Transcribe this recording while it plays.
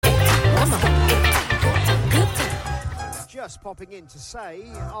popping in to say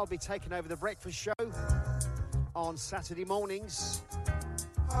I'll be taking over the breakfast show on Saturday mornings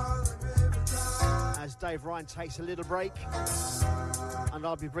as Dave Ryan takes a little break, and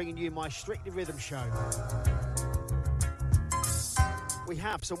I'll be bringing you my Strictly Rhythm show. We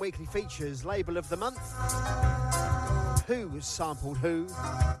have some weekly features, label of the month, Who sampled Who,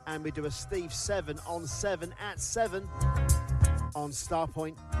 and we do a Steve 7 on 7 at 7 on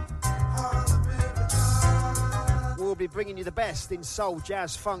Starpoint. We'll be bringing you the best in soul,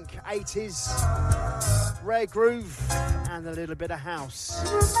 jazz, funk, 80s, rare groove, and a little bit of house.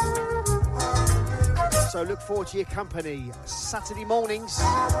 So look forward to your company. Saturday mornings,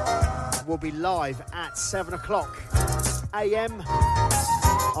 we'll be live at 7 o'clock a.m.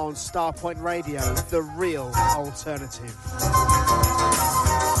 on Starpoint Radio, the real alternative.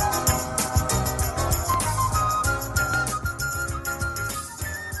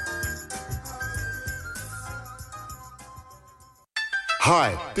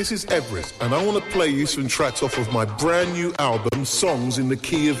 Hi, this is Everest, and I want to play you some tracks off of my brand new album, Songs in the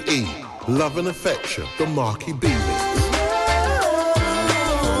Key of E, Love and Affection, the Marky B mix.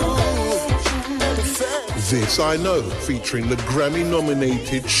 This I Know, featuring the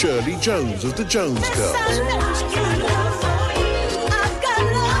Grammy-nominated Shirley Jones of the Jones Girls.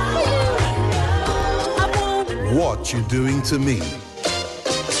 What You Doing to Me.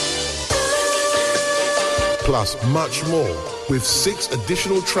 Plus much more, with 6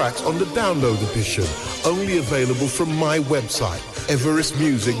 additional tracks on the download edition, only available from my website,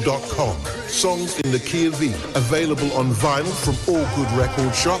 everestmusic.com. Songs in the Key of E, available on vinyl from all good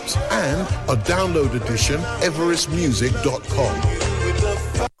record shops, and a download edition, everestmusic.com.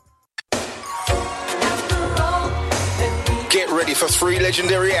 Get ready for 3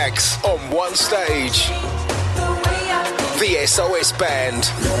 legendary acts on one stage. The SOS Band.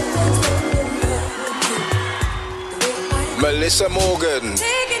 Melissa Morgan.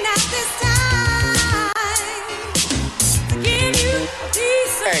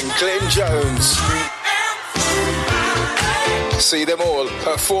 And Glenn Jones. See them all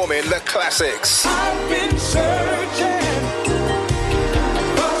performing the classics.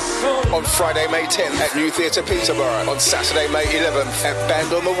 On Friday, May 10th at New Theatre Peterborough. On Saturday, May 11th at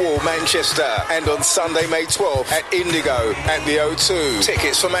Band on the Wall, Manchester. And on Sunday, May 12th at Indigo at the O2.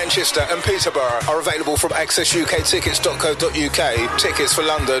 Tickets for Manchester and Peterborough are available from accessuktickets.co.uk. Tickets for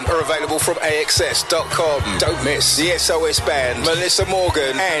London are available from axs.com. Don't miss the SOS Band, Melissa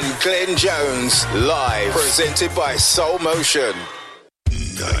Morgan and Glenn Jones, live. Presented by Soul Motion.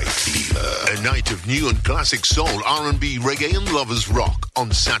 A night of new and classic soul, R&B, reggae and lovers rock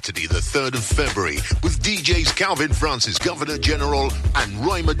on Saturday the 3rd of February with DJs Calvin Francis, Governor General and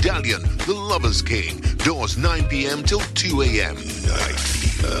Roy Medallion, the Lovers King. Doors 9 p.m. till 2 a.m.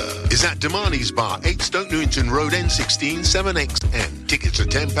 Is at Damani's Bar, 8 Stoke Newington Road, N16 7XN. Tickets are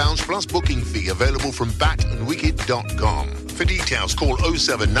 £10 plus booking fee, available from batandwicked.com. For details, call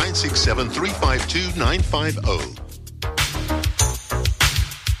 07967 352 950.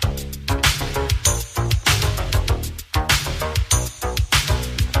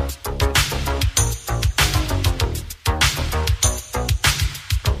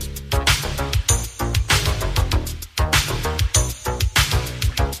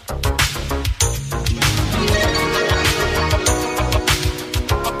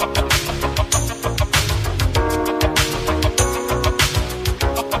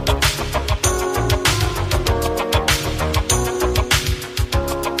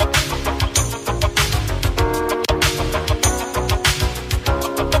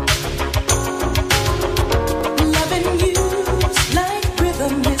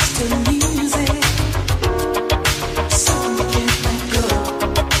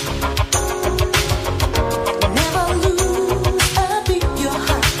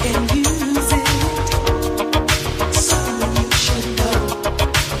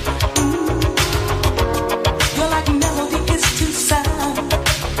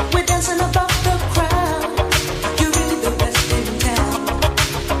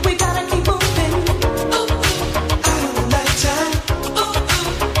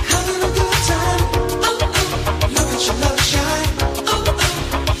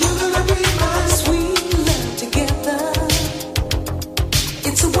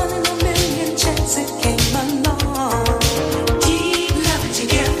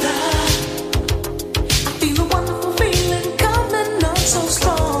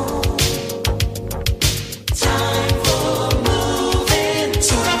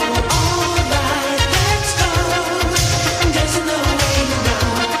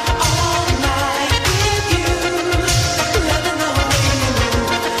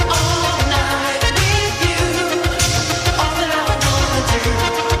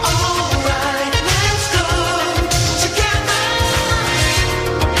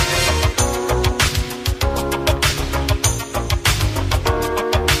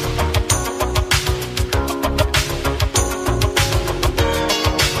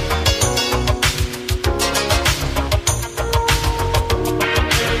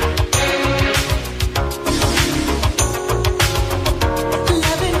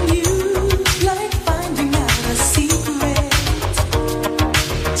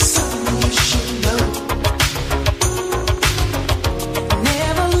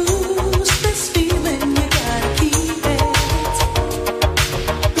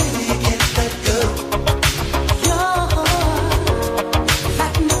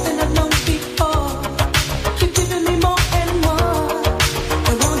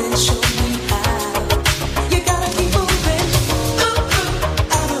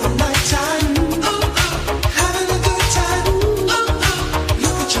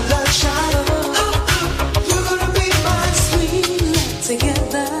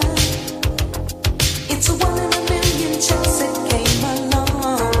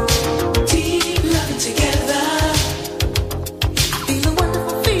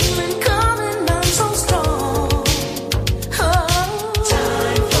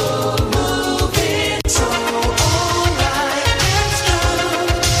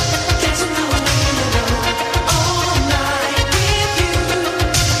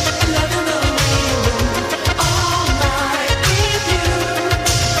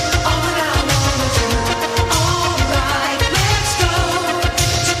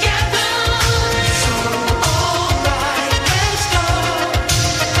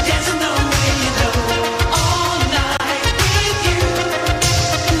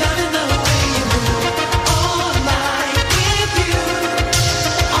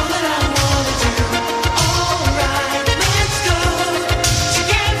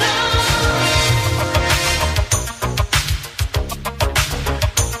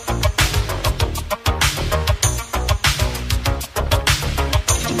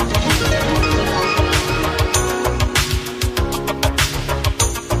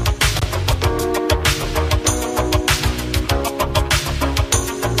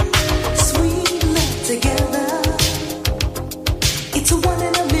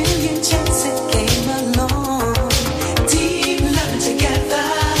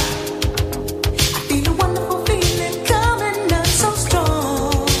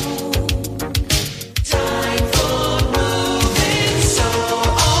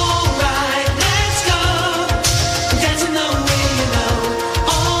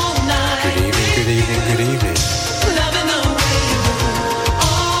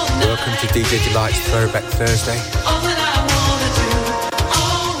 Lights Throwback Thursday.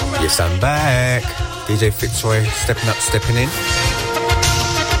 Yes, I'm back. DJ Fitzroy stepping up, stepping in.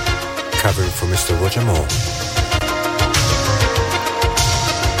 Covering for Mr. Roger Moore.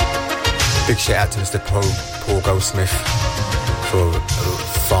 Big shout out to Mr. Paul Goldsmith for a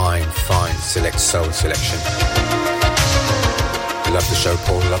fine select soul selection. Love the show,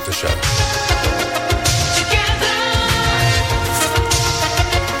 Paul, love the show.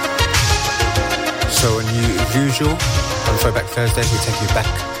 So as usual, on Throwback Thursdays, we take you back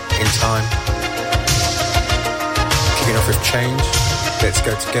in time. Kicking off with Change, Let's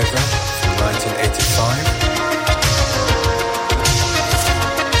Go Together, from 1985.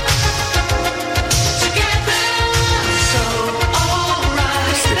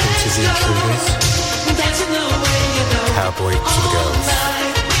 Slip into the Intruders, Cowboy to the Girls.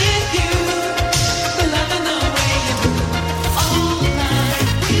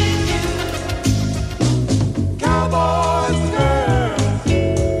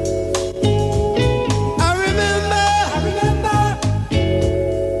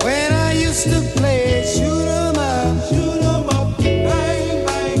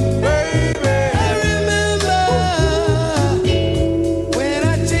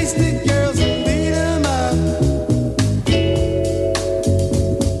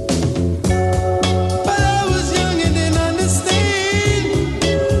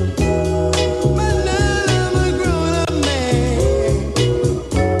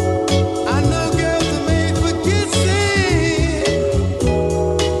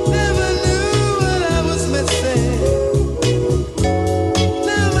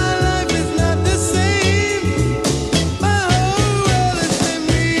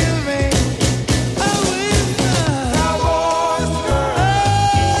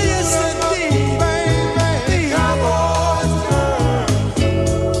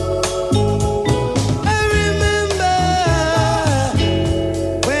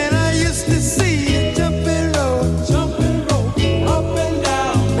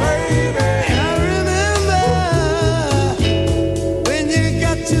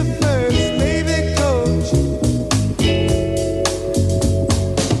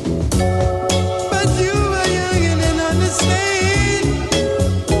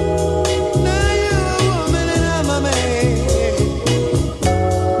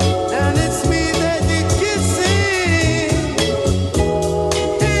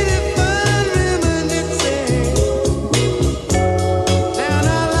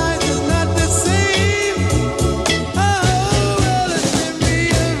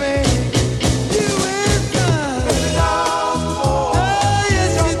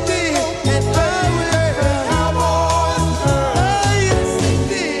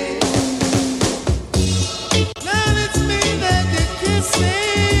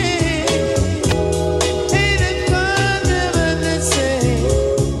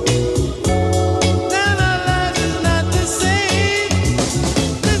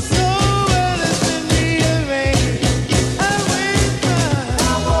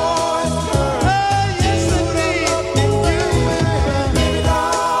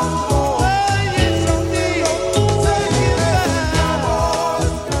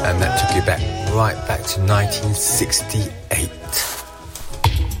 Back to 1968.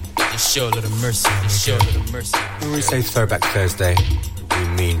 Show a little mercy. Show a little mercy. When we say Throwback Thursday, we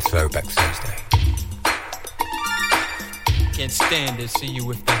mean Throwback Thursday. Can't stand to see you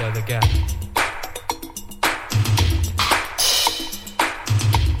with that other guy.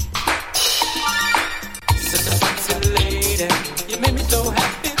 Such a sexy lady, you made me so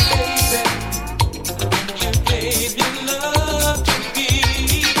happy, baby. You gave your love to me.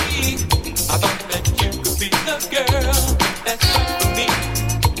 I thought that you could be the girl that's right for me.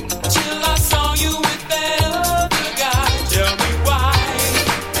 Till I saw you with that other guy. Tell me why.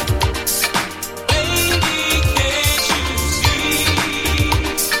 Baby, can't you see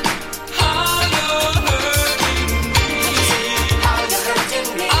how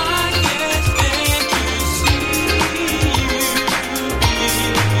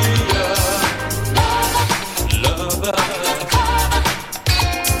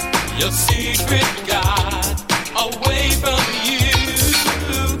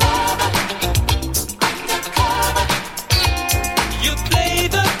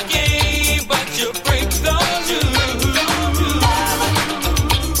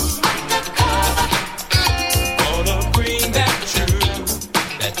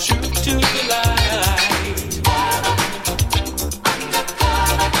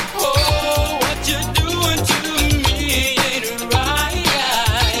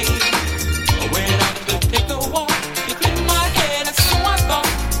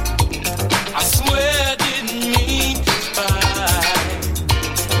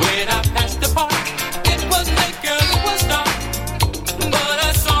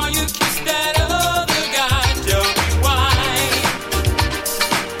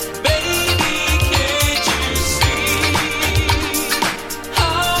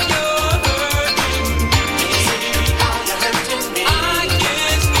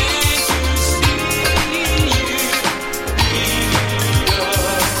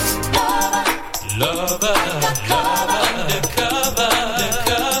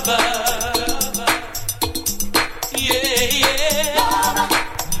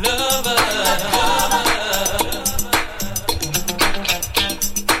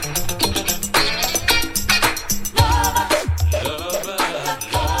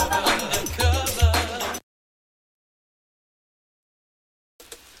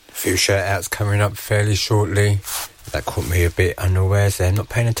Few shout outs coming up fairly shortly. That caught me a bit unawares there, not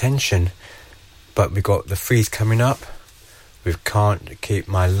paying attention. But we got the Freeze coming up with Can't Keep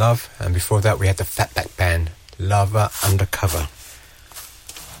My Love, and before that we had the Fatback Band, Lover Undercover.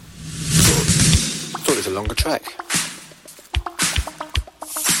 Thought it was a longer track.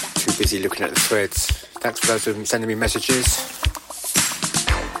 Too busy looking at the threads. Thanks for those who have been sending me messages.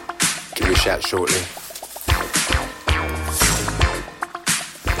 Give you a shout shortly.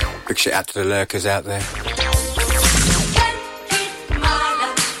 Big shit out to the lurkers out there.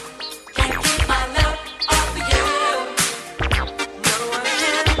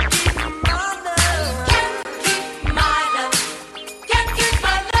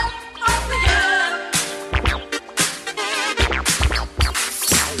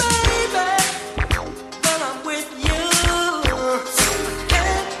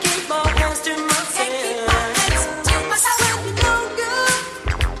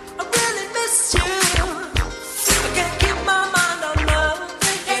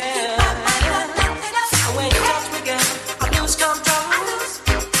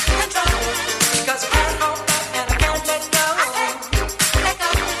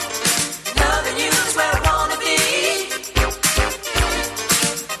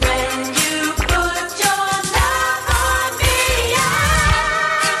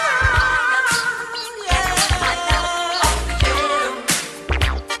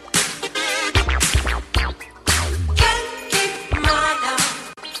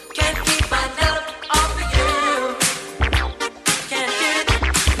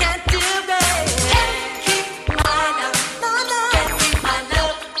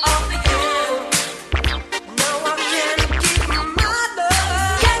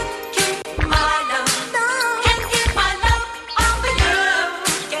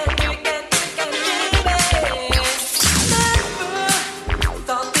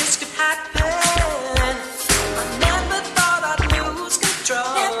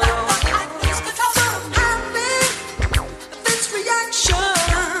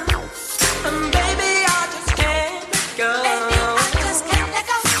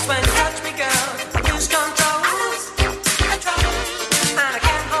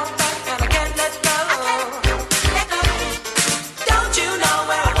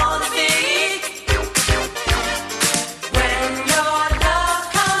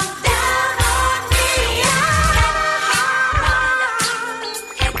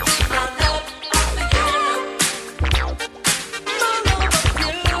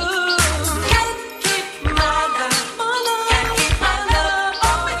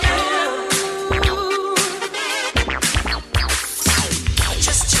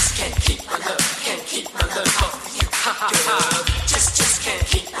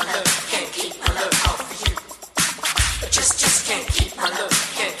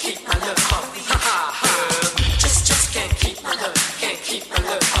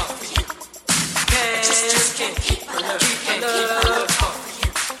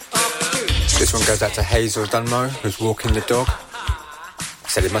 This one goes out to Hazel Dunmo, who's walking the dog.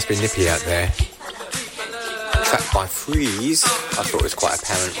 Said it must be nippy out there. Tracked by Freeze, I thought it was quite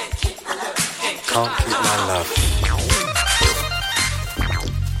apparent. Can't Keep My Love.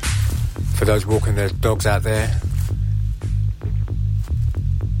 For those walking their dogs out there,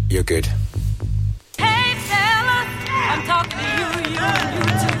 you're good. Hey fella, I'm talking to you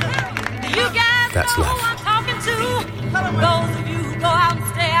too. You guys That's know love. who I'm talking to. Those of you who go out and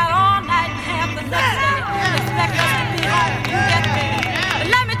stay out all night and have the next day, expect us to be home when you get there. But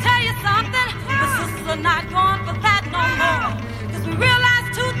let me tell you something, the sisters are not going for that no more. Cause we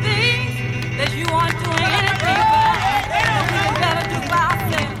realize two things, that you aren't doing anything for us, that we can better do for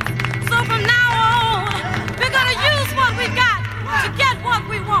ourselves. So from now on, we're gonna use what we got to get what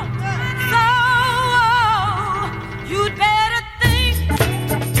we want. So you'd better think.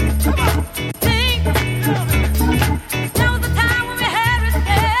 Now's the time.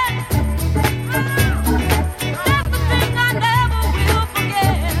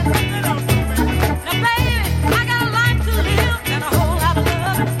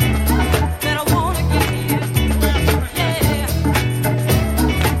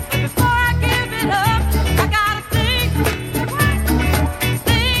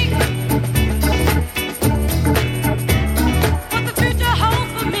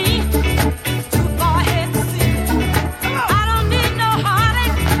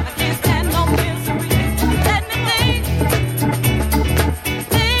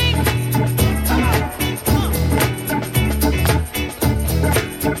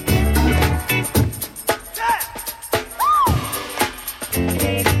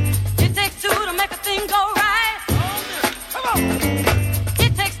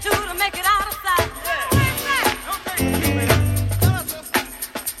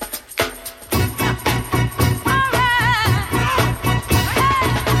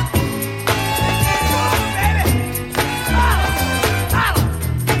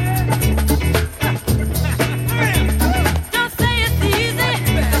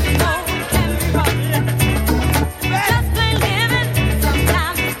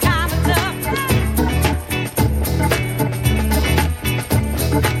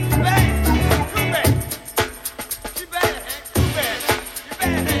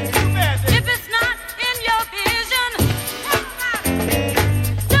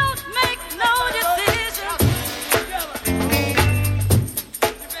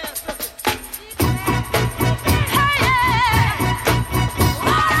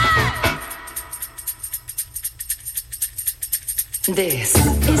 This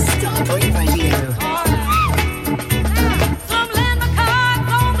is Starpoint Radio.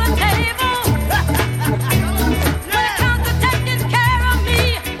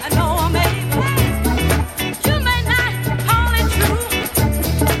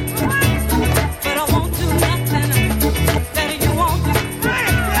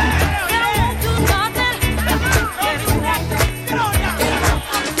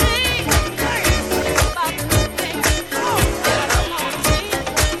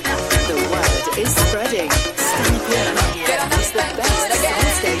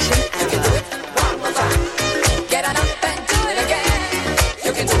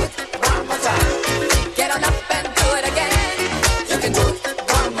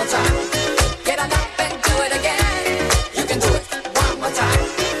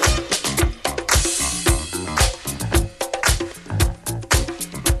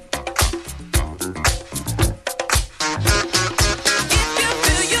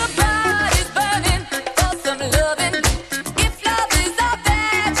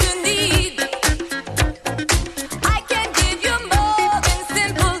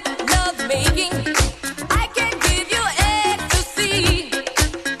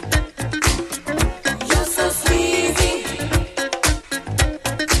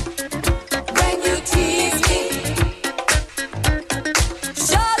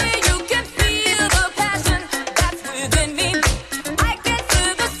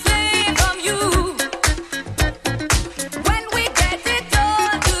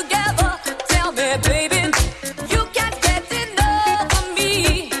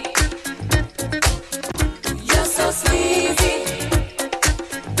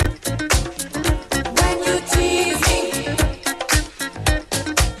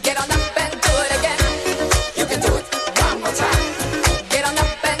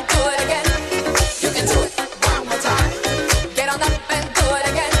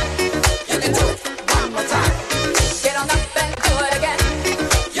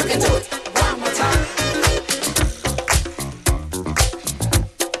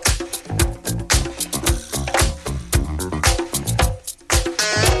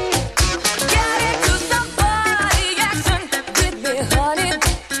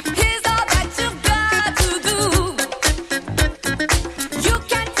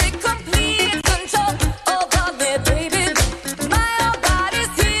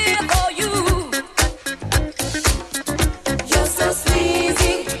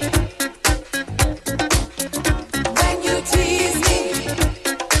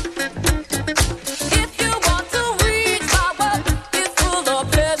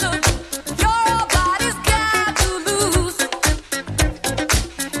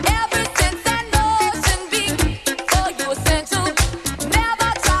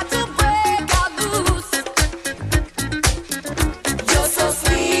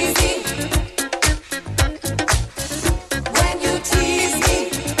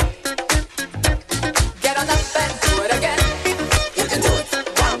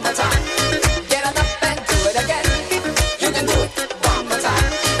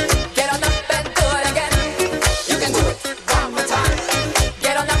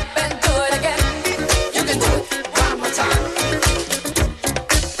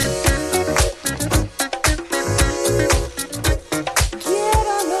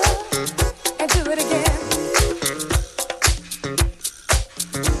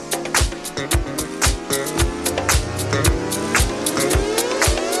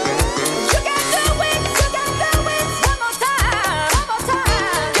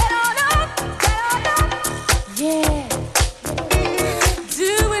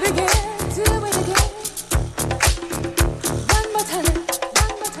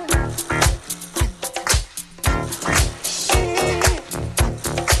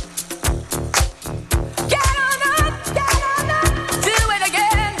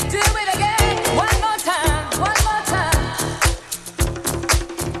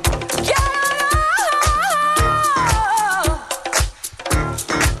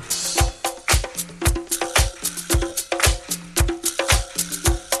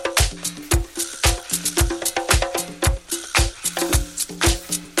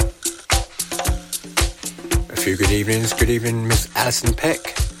 Good evening, Miss Alison Peck,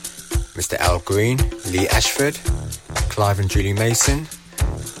 Mr. Al Green, Lee Ashford, Clive and Julie Mason,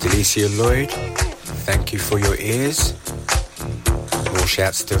 Delicia Lloyd. Thank you for your ears. More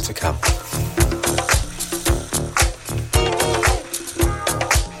shouts still to come.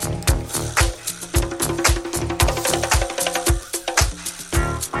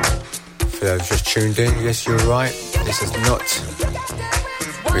 For those just tuned in, yes, you're right. This is not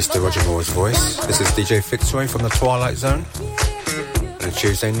Mr. Roger Moore's voice. This is DJ Fitzroy from the Twilight Zone. a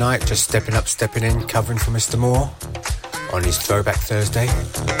Tuesday night, just stepping up, stepping in, covering for Mr. Moore on his Throwback Thursday.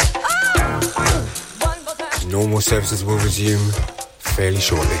 Normal services will resume fairly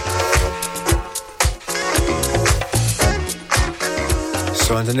shortly.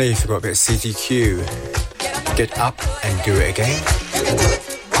 So underneath, we've got a bit of CTQ. Get Up and Do It Again.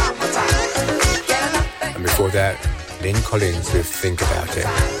 And before that, Lynn Collins with Think About It.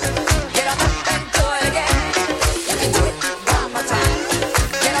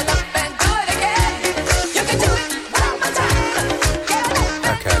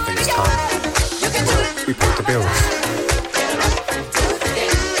 Okay, I think it's time we pay the bills.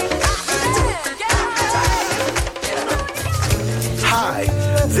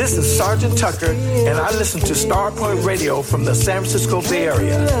 This is Sergeant Tucker, and I listen to Starpoint Radio from the San Francisco Bay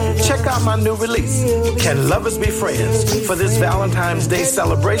Area. Check out my new release, Can Lovers Be Friends? For this Valentine's Day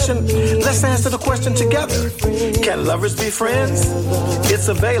celebration, let's answer the question together. Can lovers be friends? It's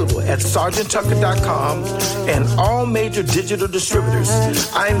available at sergeanttucker.com and all major digital distributors.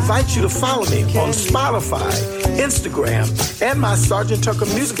 I invite you to follow me on Spotify, Instagram, and my Sergeant Tucker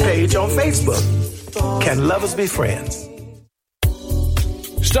music page on Facebook. Can lovers be friends?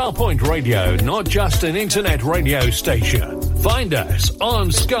 Starpoint Radio, not just an internet radio station. Find us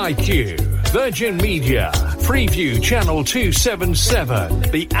on Sky Q, Virgin Media, Freeview Channel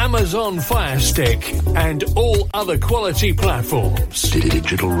 277, the Amazon Fire Stick, and all other quality platforms.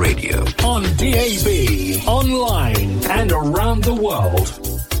 Digital radio. On DAB, online, and around the world.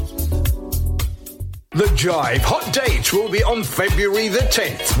 The Jive Hot Dates will be on February the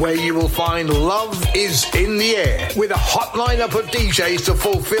 10th, where you will find Love is in the Air, with a hot lineup of DJs to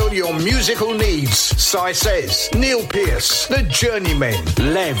fulfill your musical needs. Cy Says, Neil Pearce, The Journeymen,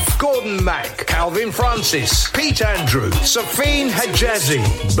 Lev, Gordon Mack, Calvin Francis, Pete Andrew, Safine Hajazi,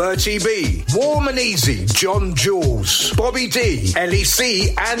 Bertie B, Warm and Easy, John Jules, Bobby D,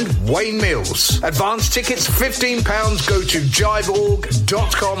 LEC, and Wayne Mills. Advance tickets £15. Go to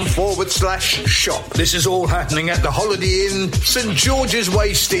jiveorg.com/shop. This is all happening at the Holiday Inn, St George's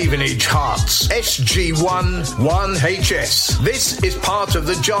Way, Stevenage, Hearts, SG1 1HS. This is part of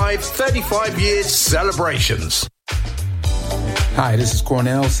the Jive 35 years celebrations. Hi, this is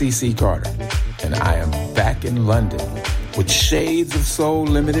Cornell C.C. Carter, and I am back in London with Shades of Soul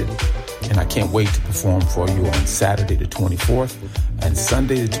Limited, and I can't wait to perform for you on Saturday the 24th and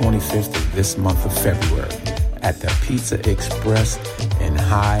Sunday the 25th of this month of February at the Pizza Express in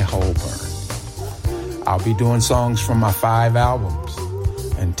High Holborn. I'll be doing songs from my 5 albums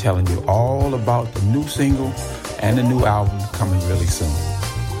and telling you all about the new single and the new album coming really soon.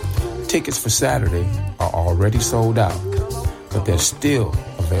 Tickets for Saturday are already sold out, but there's still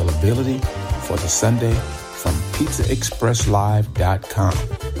availability for the Sunday from pizzaexpresslive.com.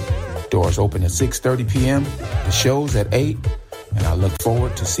 Doors open at 6:30 p.m., the show's at 8, and I look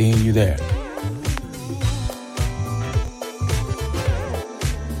forward to seeing you there.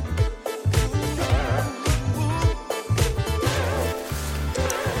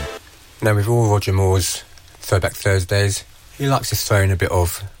 Now, with all Roger Moore's Throwback Thursdays, he likes to throw in a bit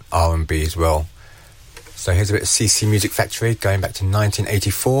of R&B as well. So here's a bit of CC Music Factory going back to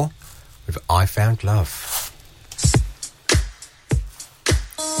 1984 with I Found Love.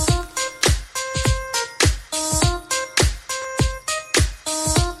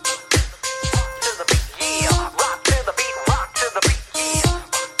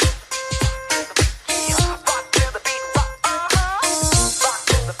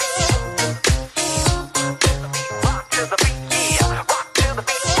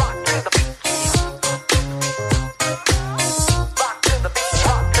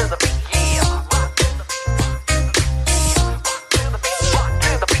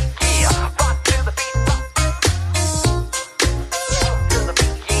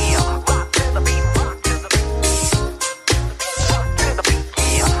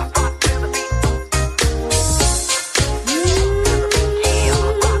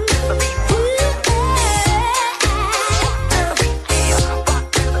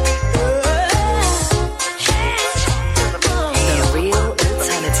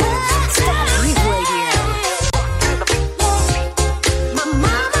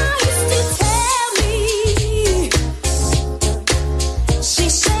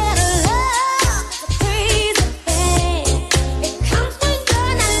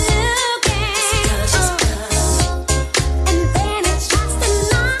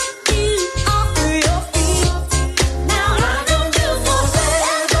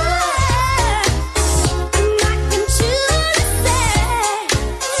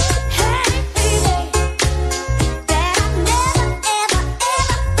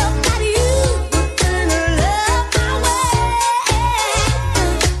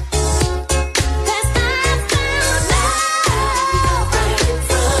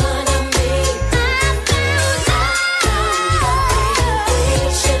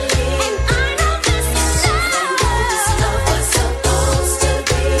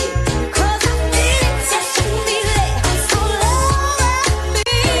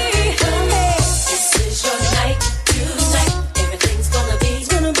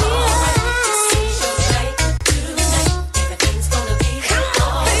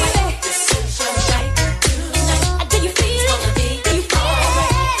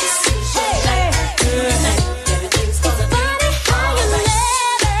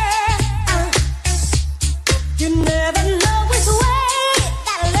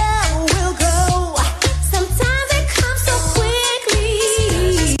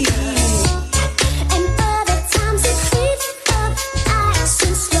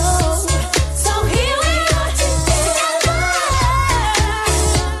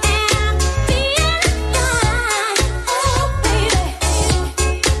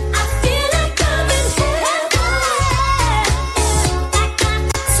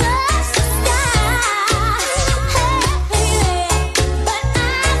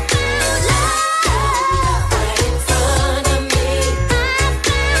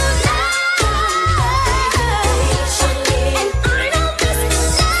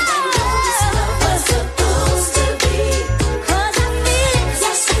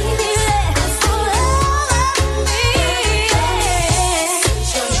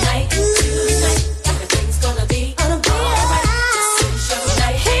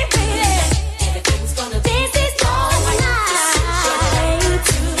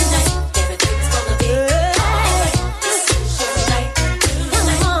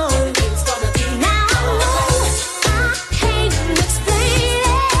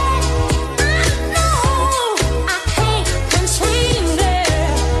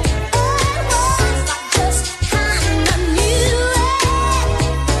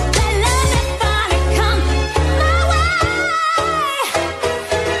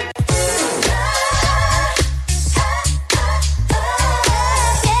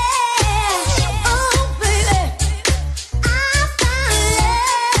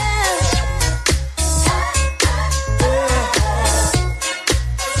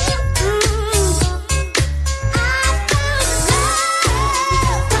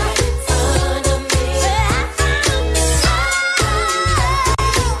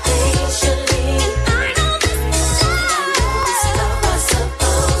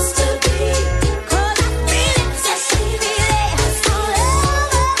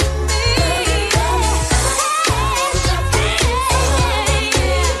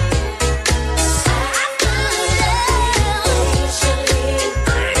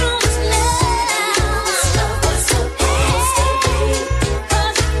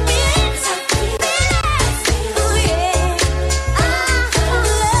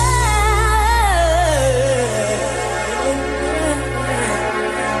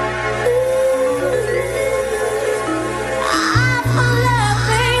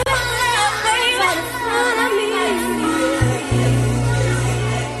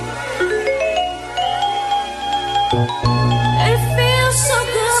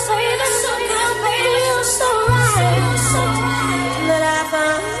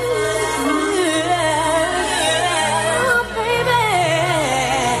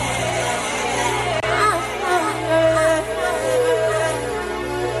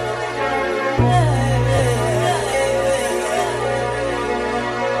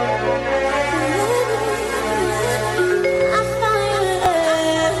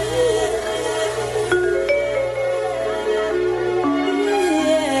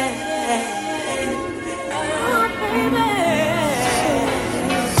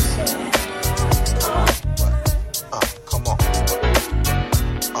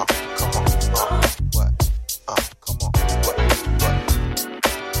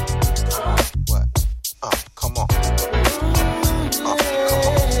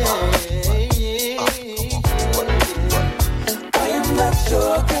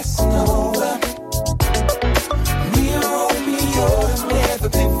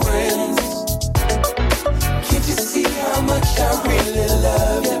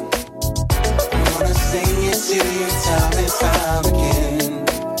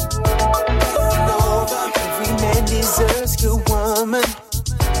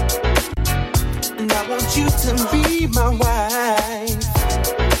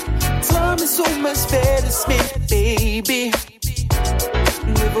 so much better, Smith, baby.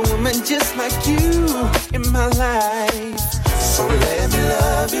 With a woman just like you in my life. So let me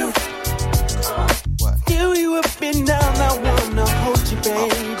love you. Feel you up and down, I wanna hold you,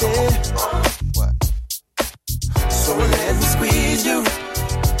 baby. So let me squeeze you.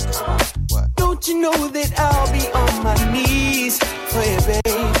 Don't you know that I'll be on my knees for you,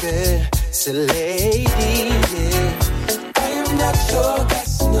 baby? So lady, yeah. I am not your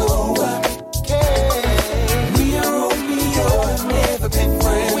Casanova. Me and Romeo have never been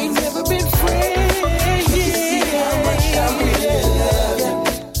friends. We never been friends. Can't you see how much I really love you?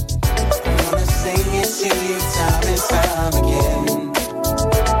 I'm gonna sing it to you time and time again.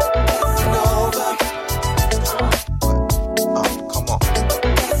 Casanova. Come on.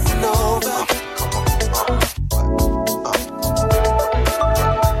 Casanova.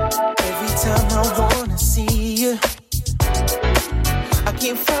 Every time I wanna see you, I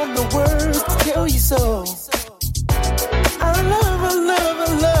can't find the words to tell you so. I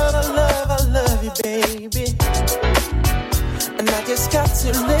love you, baby. And I just got to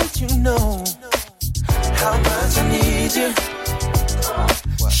let you know how much I need you.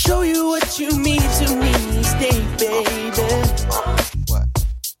 Show you what you mean to me, stay, baby.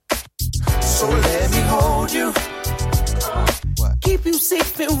 So let me hold you. Keep you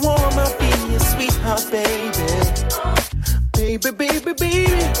safe and warm, I'll be your sweetheart, baby. Baby, baby,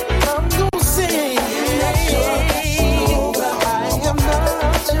 baby, I'm gonna sing. I am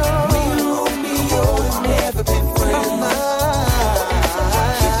not your Romeo, never been friends.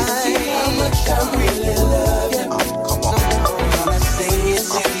 Can't you see how much I really love you? Come on, I'm gonna sing it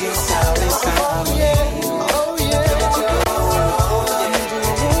to you time and time again. Oh yeah,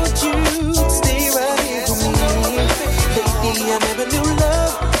 won't you stay right here with me? Lately I never knew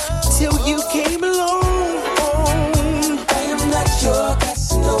love till you came along. Your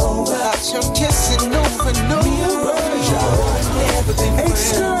Casanova, your kissing over, no never been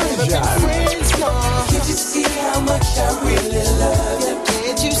friends, can't you see how much I really love you?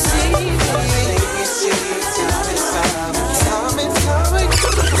 Can't you see? Time and time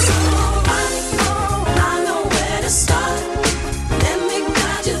again. I know where to start. Let me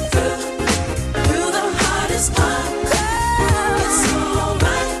guide you through the hardest part. It's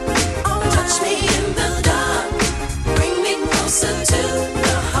alright. Touch me in the dark. Bring me closer to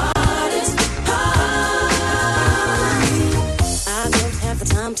the hardest part. I don't have the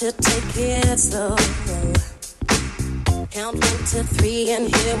time to take it slow. Count 1 to 3 and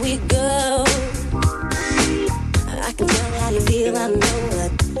here we go. I can tell how you feel, I know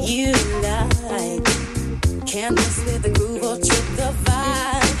what you like. Can't mess with the groove or trick the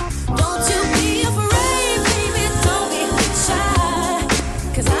vibe. Don't you be afraid, baby, don't be shy.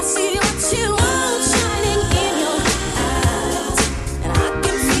 'Cause I see what you want shining in your eyes. And I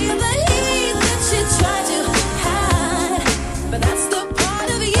can feel the heat that you try to hide. But that's the part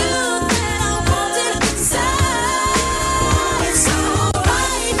of you that I want inside. It's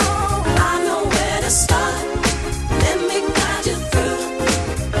alright, I know where to start. Let me guide you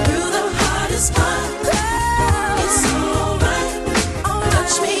through the hardest part. It's alright,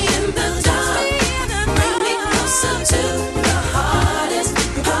 touch me in the dark. Bring me closer to the hardest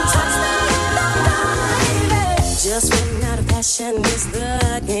part. Just running out of passion is the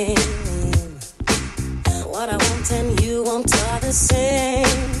game. What I want and you want are the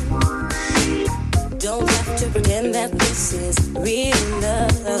same. Don't have to pretend that this is real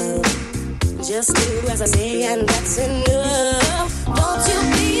love. Just do as I say and that's enough. Don't you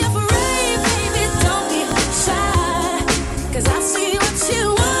be afraid, baby, don't be shy. 'Cause I see what you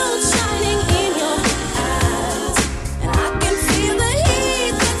want shining in your eyes. And I can feel the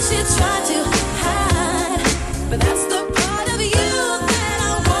heat that you try to hide. But that's the part of you that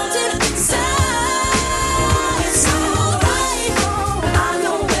I want inside. It's alright, I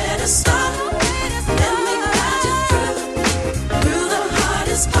know where to start. Let me guide you through the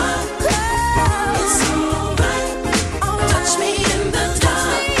hardest part. It's alright, touch me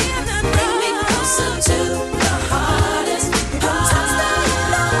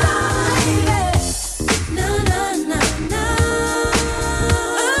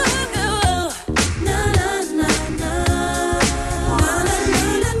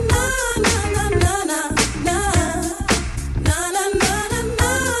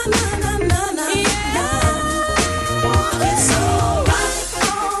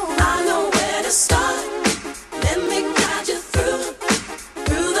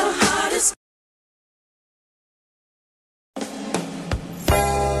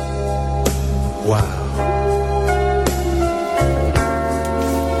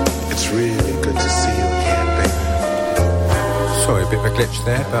much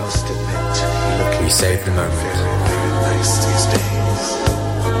there, but we saved the moment. Nice these days.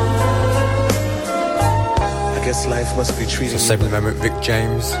 I guess life must be treated. So saving the moment, Rick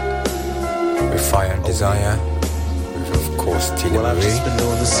James with Fire and Desire, with of course Tina Well, I've Marie. just been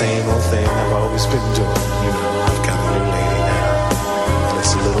doing the same old thing I've always been doing. You know, I've got a new lady now, and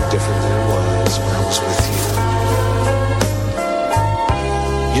it's a little different than it was when I was with you.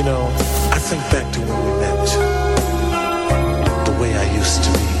 You know, I think back to when we met, the way I used to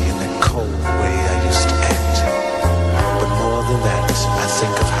be, and that cold way I used to act. But more than that, I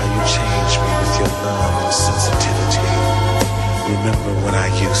think of how you changed me with your love and sensitivity. Remember when I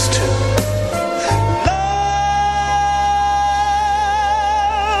used to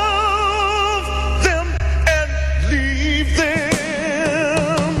love them and leave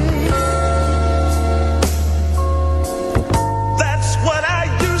them. That's what I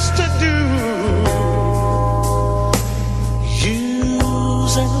used to do.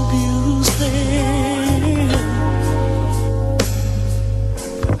 Use and abuse them.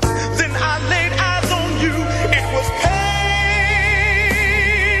 Then I laid eyes on you. It was pain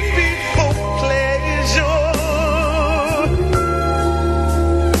before pleasure.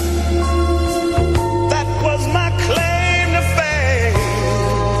 That was my claim to fame.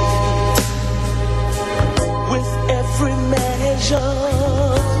 With every measure,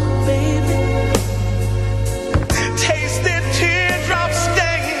 baby, tasted teardrop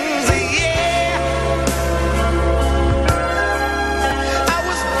stains, yeah. I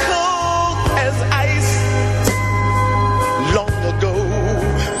was cold as ice long ago,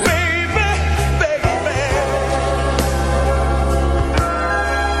 baby, baby.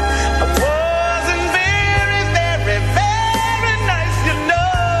 I wasn't very, very, very nice, you know.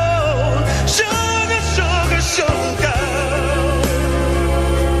 Sugar, sugar, sugar.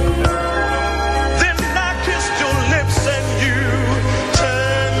 Then I kissed your lips and you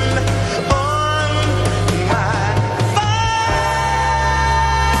turned on my fire,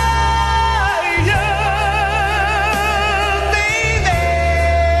 baby.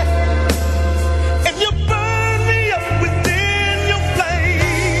 And you burned me up within your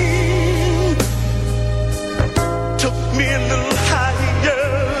flame. Took me a little higher.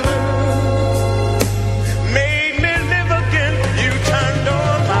 Made me live again. You turned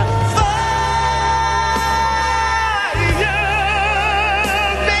on my fire,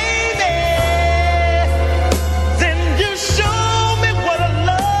 baby. Then you showed me what a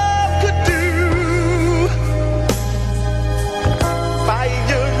love could do.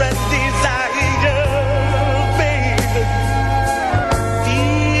 Fire and desire, baby.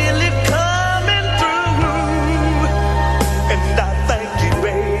 Feel it coming through. And I thank you,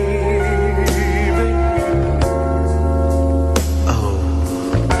 baby. Oh,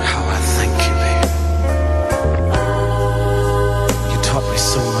 how I thank you, baby. You taught me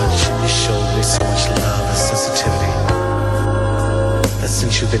so much and you showed me so much love and sensitivity. That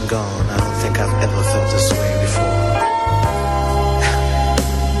since you've been gone, I don't think I've ever felt this way before.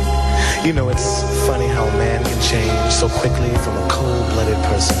 You know, it's funny how a man can change so quickly from a cold-blooded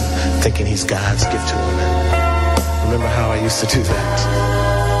person thinking he's God's gift to a woman. Remember how I used to do that?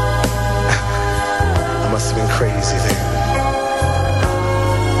 I must have been crazy then.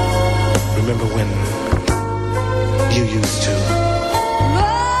 Remember when you used to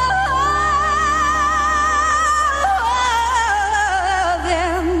Love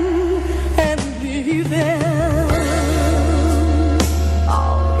them and leave them.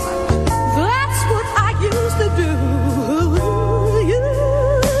 That's what I used to do.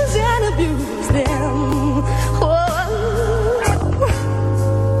 Use and abuse them.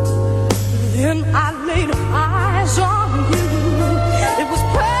 Then I laid eyes on you. It was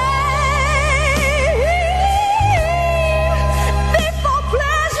pain before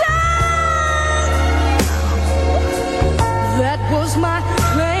pleasure. That was my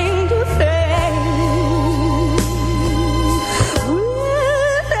claim to fame.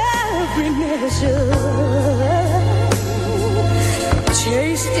 With every measure,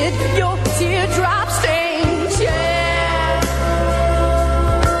 tasted your teardrop stains, yeah.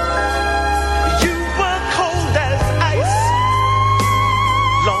 You were cold as ice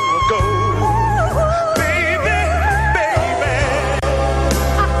long ago, baby, baby.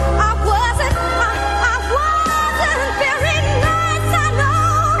 I wasn't very nice, I know.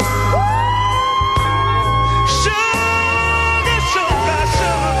 Sugar, sugar,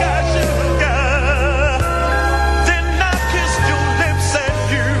 sugar, sugar. Then I kissed your lips and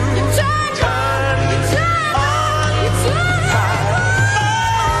you turned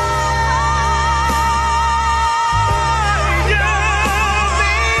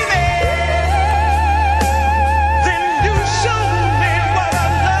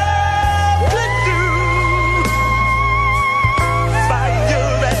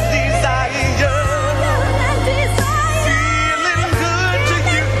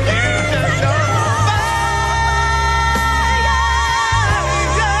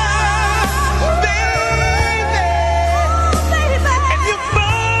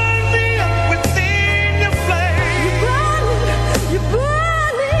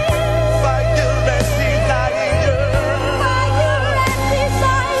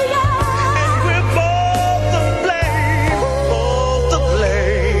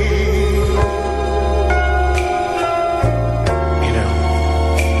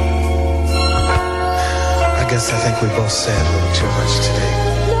we both said a little too much today.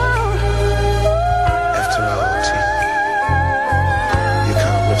 After all, T, you're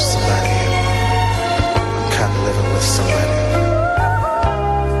kind of with somebody and I'm kind of living with somebody.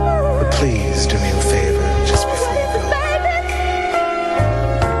 But please do me a favor just before you go.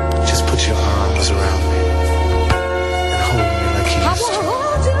 Just put your arms around me and hold me like you used to.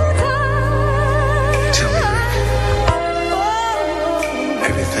 Tell me, Rick,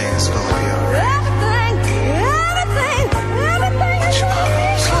 everything's gonna be alright.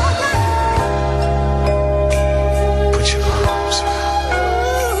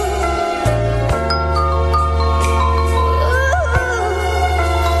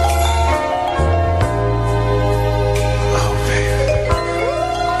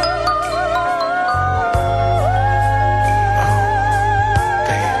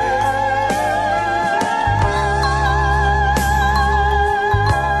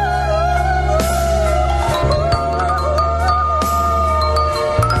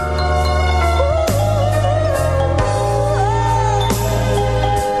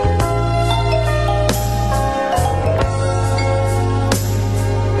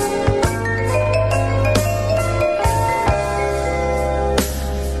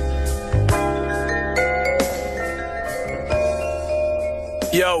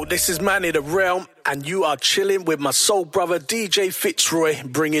 Yo, this is Manny the Realm, and you are chilling with my soul brother DJ Fitzroy,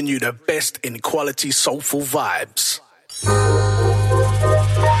 bringing you the best in quality soulful vibes.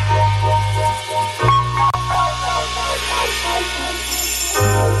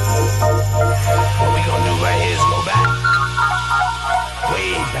 What we gonna do right here is go back.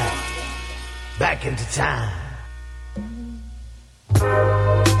 Way back. Back into time.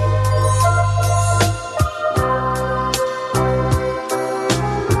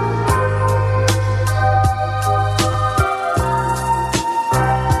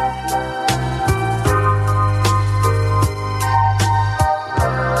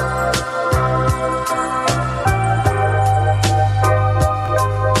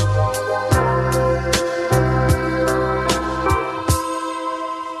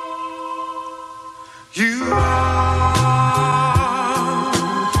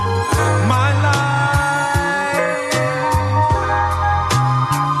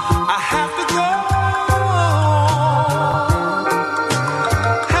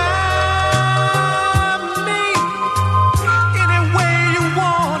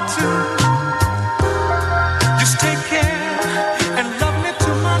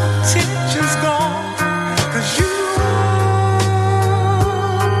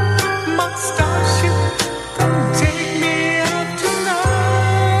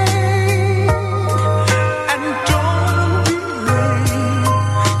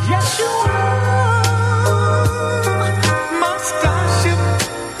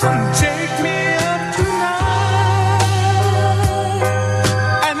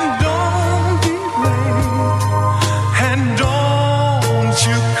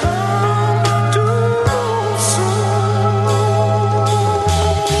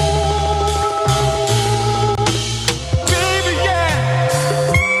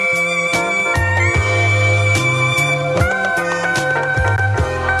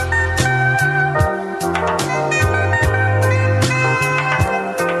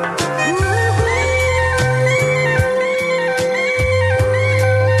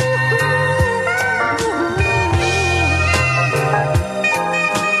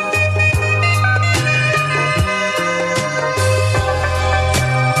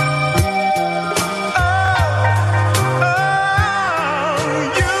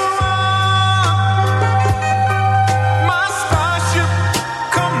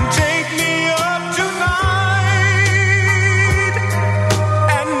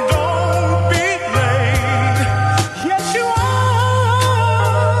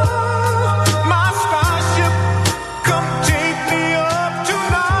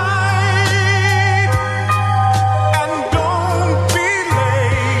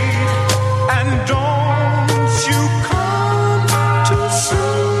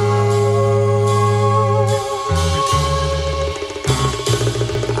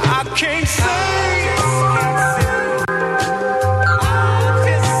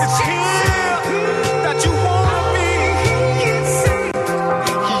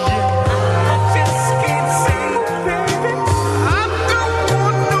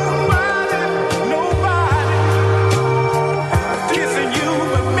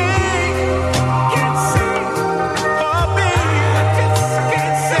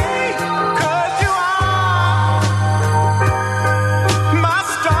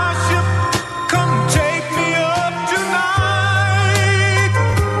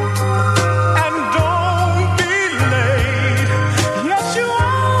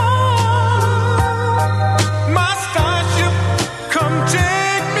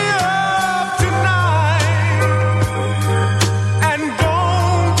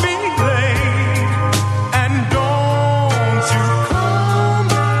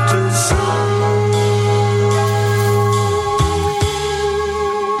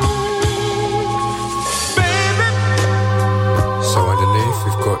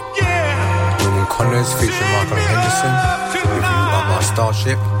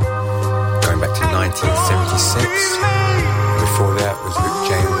 Starship, going back to 1976. Before that was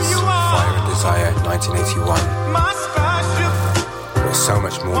Rick James, Fire and Desire, 1981. There's so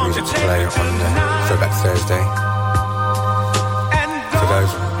much more music to play on Throwback Thursday. For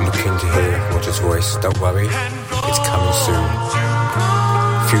those looking to hear Roger's voice, don't worry, it's coming soon.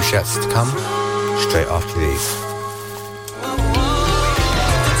 A few shouts to come, straight after these.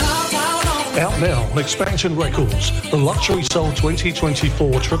 Out now on Expansion Records, the Luxury Soul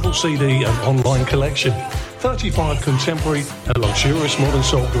 2024 triple CD and online collection. 35 contemporary and luxurious modern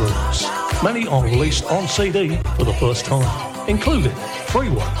soul grooves. Many are released on CD for the first time, including Free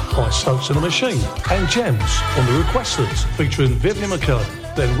One by Stokes and the Machine and Gems on the Requesters featuring Vivian McKay,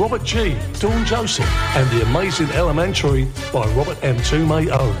 then Robert G, Dawn Joseph and The Amazing Elementary by Robert M. Toomey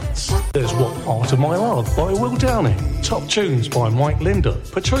Owens. There's What Part of My Love by Will Downing, Top Tunes by Mike Linder,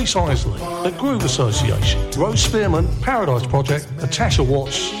 Patrice Isley, The Groove Association, Rose Spearman, Paradise Project, Natasha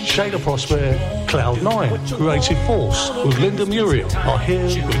Watts, Shada Prosper, Cloud9, Creative Force with Linda Muriel are here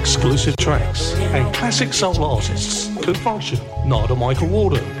with exclusive tracks. And classic soul artists could function. Nada Michael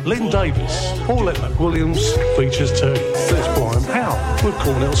Warden, Lynn Davis, Paulette McWilliams features too. There's Brian Powell with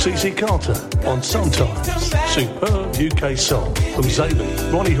Cornell C.C. Carter on Sometimes. Superb UK soul from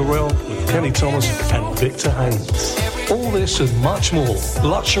Zabin, Ronnie Harrell with Kenny Thomas and Victor Haynes. All this and much more.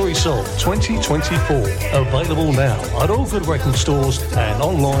 Luxury Soul 2024. Available now at all good record stores and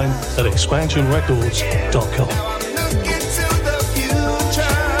online at expansionrecords.com.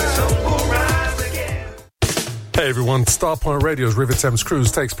 Hey everyone, Starpoint Radio's River Thames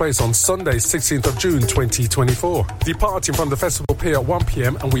Cruise takes place on Sunday, 16th of June 2024. Departing from the festival pier at 1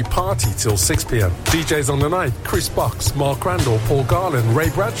 p.m. and we party till 6 p.m. DJs on the night, Chris Box, Mark Randall, Paul Garland, Ray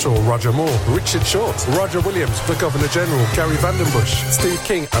Bradshaw, Roger Moore, Richard Short, Roger Williams, the Governor General, Gary Vandenbush, Steve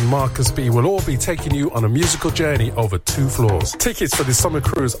King and Marcus B will all be taking you on a musical journey over 2 floors. Tickets for this summer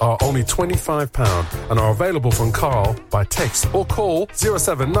cruise are only £25 and are available from Carl by text or call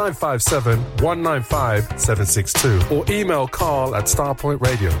 07957 195 762 or email Carl at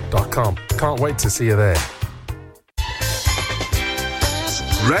starpointradio.com. Can't wait to see you there.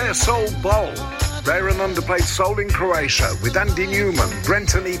 Rare Soul Bowl. Rare and underplayed soul in Croatia with Andy Newman,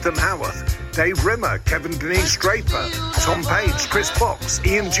 Brenton Ethan Howarth, Dave Rimmer, Kevin Denise Draper, Tom Page, Chris Box,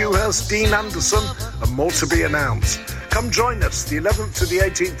 Ian Dewhurst, Dean Anderson, and more to be announced. Come join us the 11th to the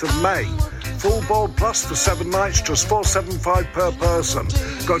 18th of May. Full board plus for 7 nights, just $475 per person.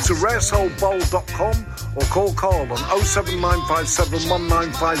 Go to raresoulbowl.com or call Carl on 07957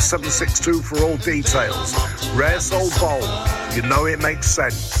 195 762 for all details. Rare Soul Bowl. You know it makes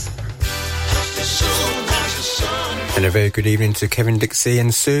sense. And a very good evening to Kevin, Dixie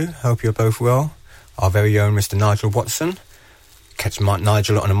and Sue. Hope you're both well. Our very own Mr. Nigel Watson. Catch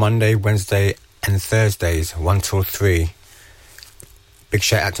Nigel on a Monday, Wednesday and Thursdays, 1 till 3. Big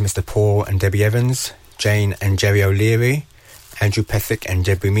shout out to Mr. Paul and Debbie Evans, Jane and Jerry O'Leary, Andrew Pethick and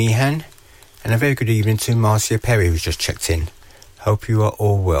Debbie Meehan. And a very good evening to Marcia Perry, who's just checked in. Hope you are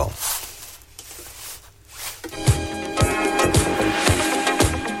all well.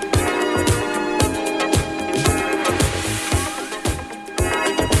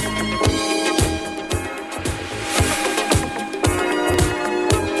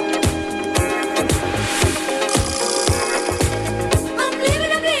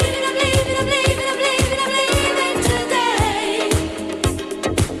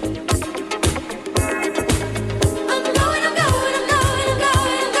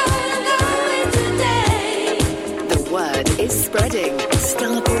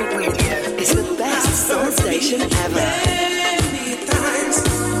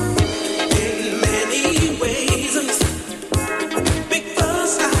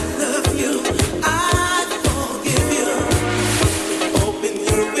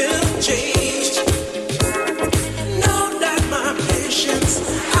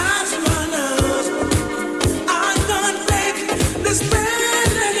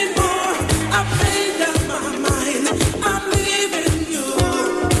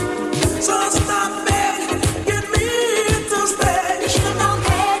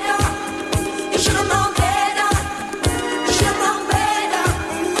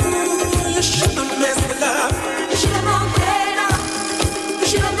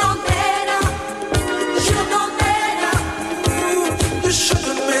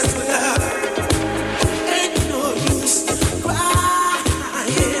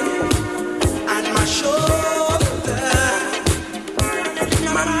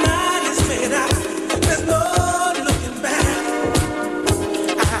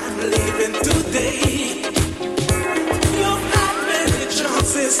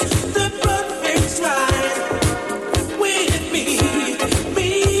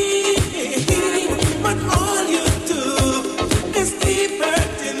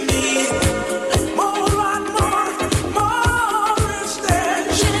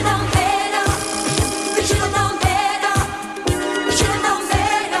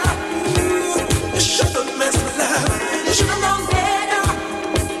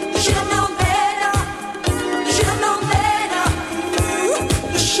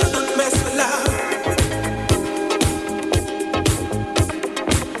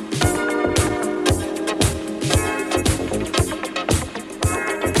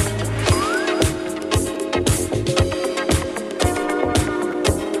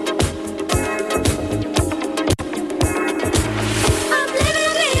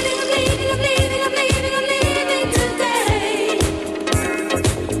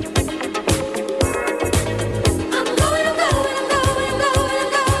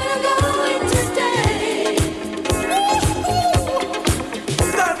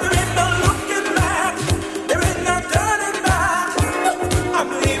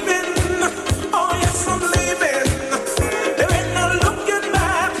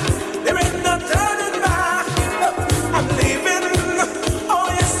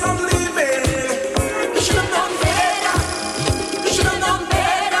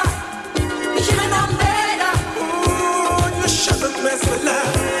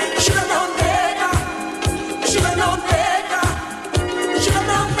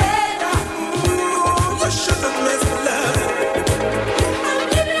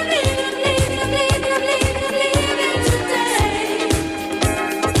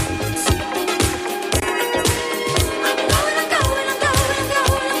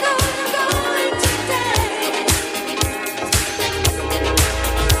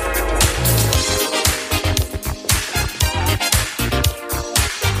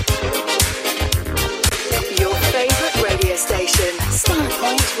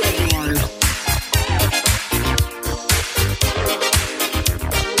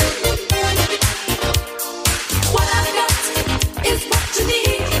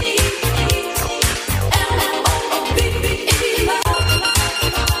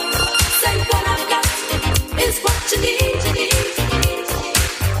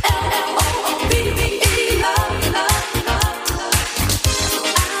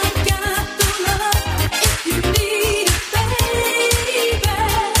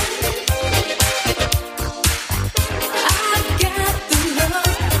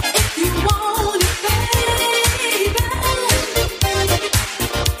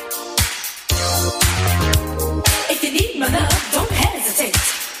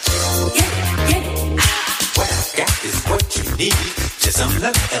 need. Just some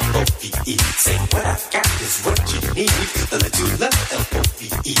love, L-O-V-E. Say what I've got is what you need. A little love,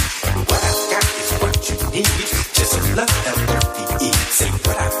 L-O-V-E. What I've got is what you need. Just some love, L-O-V-E. Say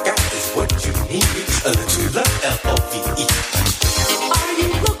what I've got is what you need. A little love, L-O-V-E. Are you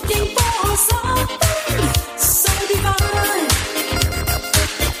looking for something so divine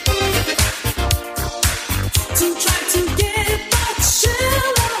to try to get that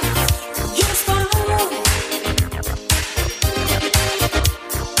chill off your spine?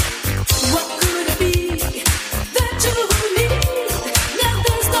 What could it be that you need? Now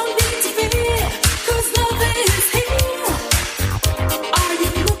there's no need to fear, 'cause love is here. Are you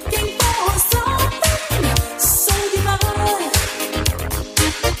looking for something so divine?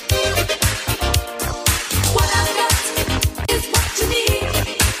 What I've got is what you need.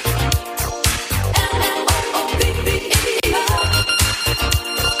 L-L-O-O-V-E, love.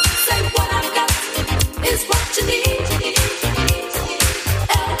 Say what I've got is what you need.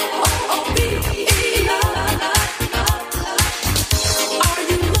 L-O-O-V-E, love. Are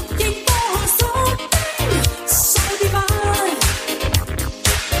you looking for something so divine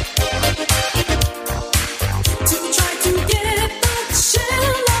to try to get that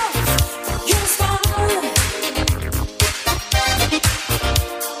chill off your spine?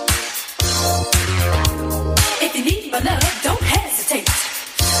 If you need my love, don't hesitate.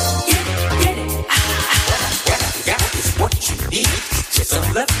 Get it. What I've got is what you need. Just some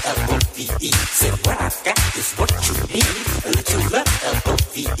love, L-O-V-E. Say what I've got is what you need. A little love,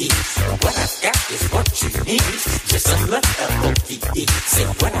 L-O-V-E. What I've got is what you need. Just some love, L-O-V-E. Say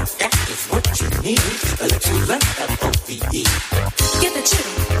what I've got is what you need. A little love, L-O-V-E. Get the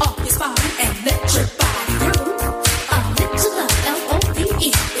chill off your spine and let your body groove. A little love, L-O-V-E,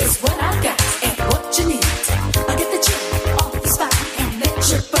 is what I got and what you need. I get the chill off your spine and let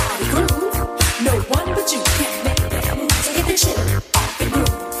your body groove. No one but you can make that move. So get the chill off and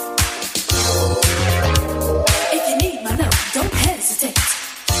groove. If you need my love, don't hesitate.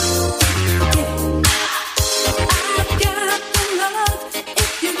 Get it. I've got the love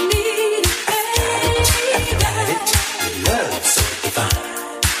if you need it, baby. Love so divine.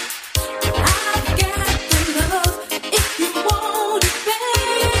 I've got the love if you want it,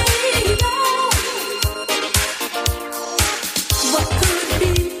 baby. What could it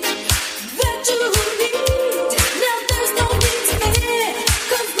be that you need? Now there's no need to fear,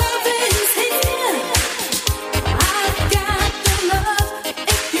 'cause love is here. I've got the love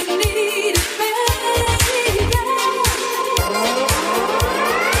if you need it, baby.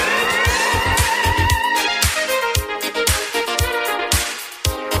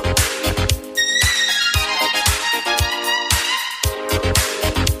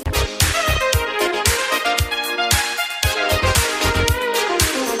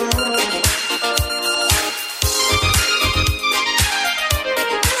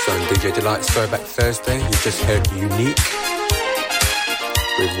 So on DJ Delight's Throwback Thursday, you just heard Unique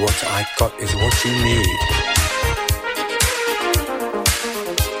with What I Got Is What You Need.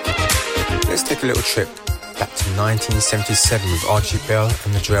 Let's take a little trip back to 1977 with Archie Bell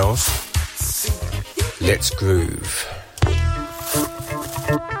and the Drells. Let's Groove.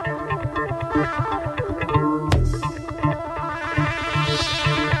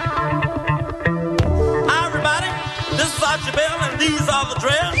 Hi everybody, this is Archie Bell and these are the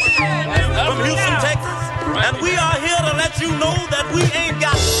Drells from Houston, Texas. And we are here to let you know that we ain't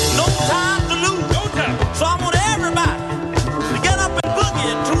got no time to lose. So I want everybody to get up and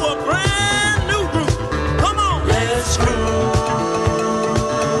boogie to a brand new group. Come on, let's groove.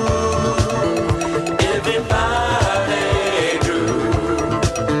 Everybody groove.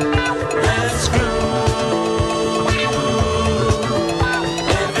 Let's groove.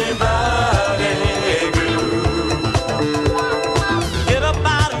 Everybody groove. Get up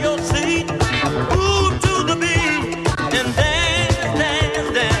out of your seat, move to the beat, and dance, dance,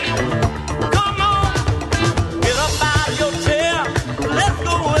 dance. Come on.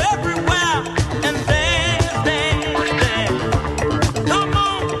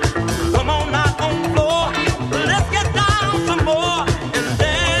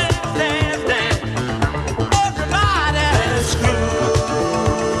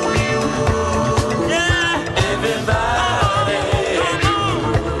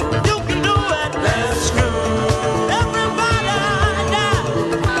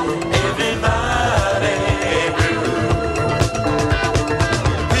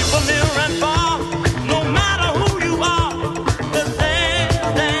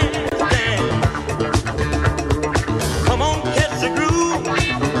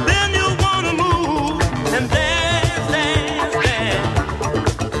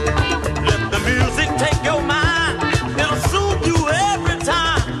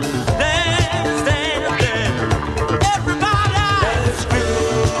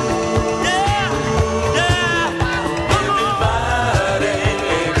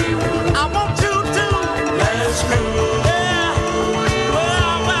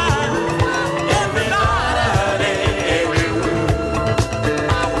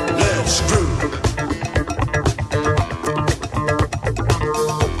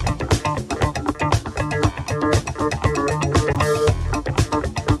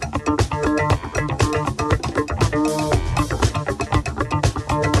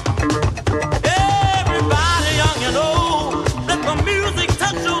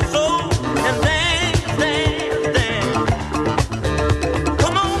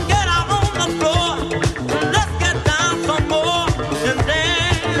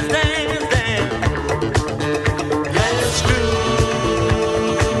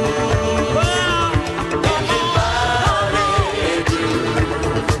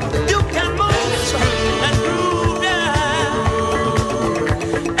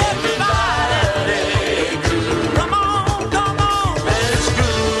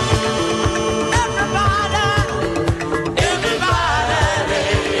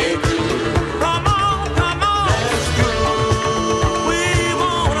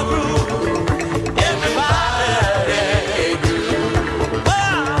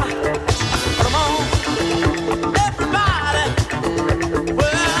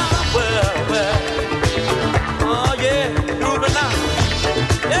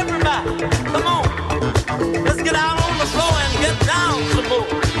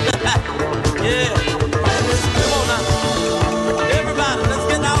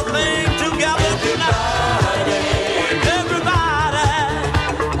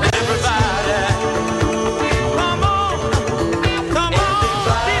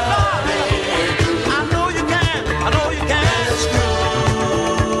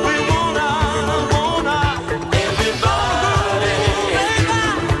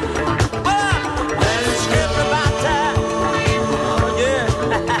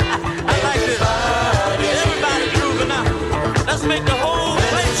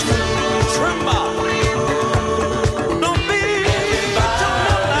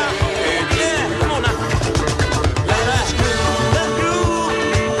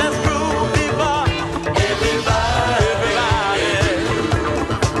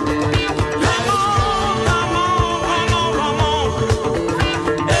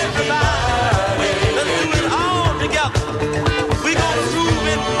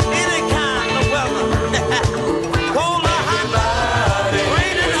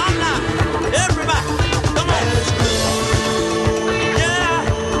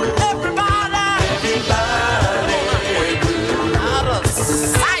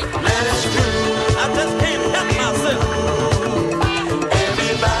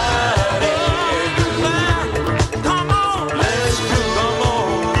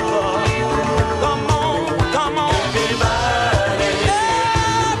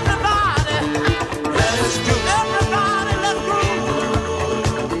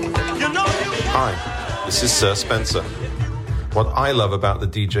 This is Sir Spencer. What I love about the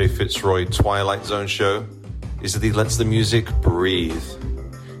DJ Fitzroy Twilight Zone show is that he lets the music breathe.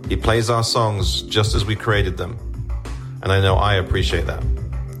 He plays our songs just as we created them. And I know I appreciate that.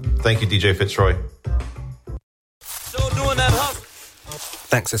 Thank you, DJ Fitzroy.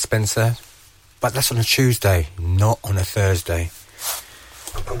 Thanks, Sir Spencer. But that's on a Tuesday, not on a Thursday.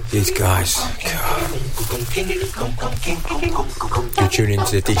 These guys. God. You're tuning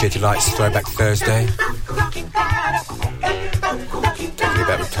into DJ Delight's Throwback Thursday. Talking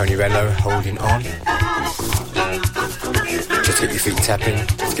about with Tony Rello, Holding On. Just get your feet tapping,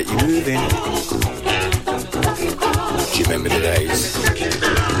 just get you moving. Do you remember the days?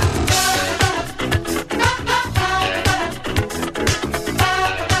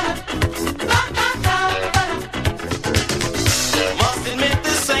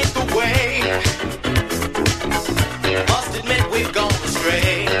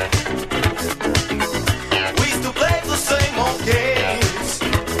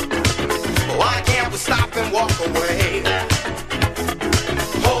 Walk away,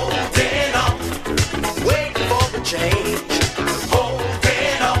 holding on, waiting for the change,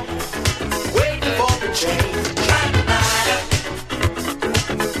 holding on,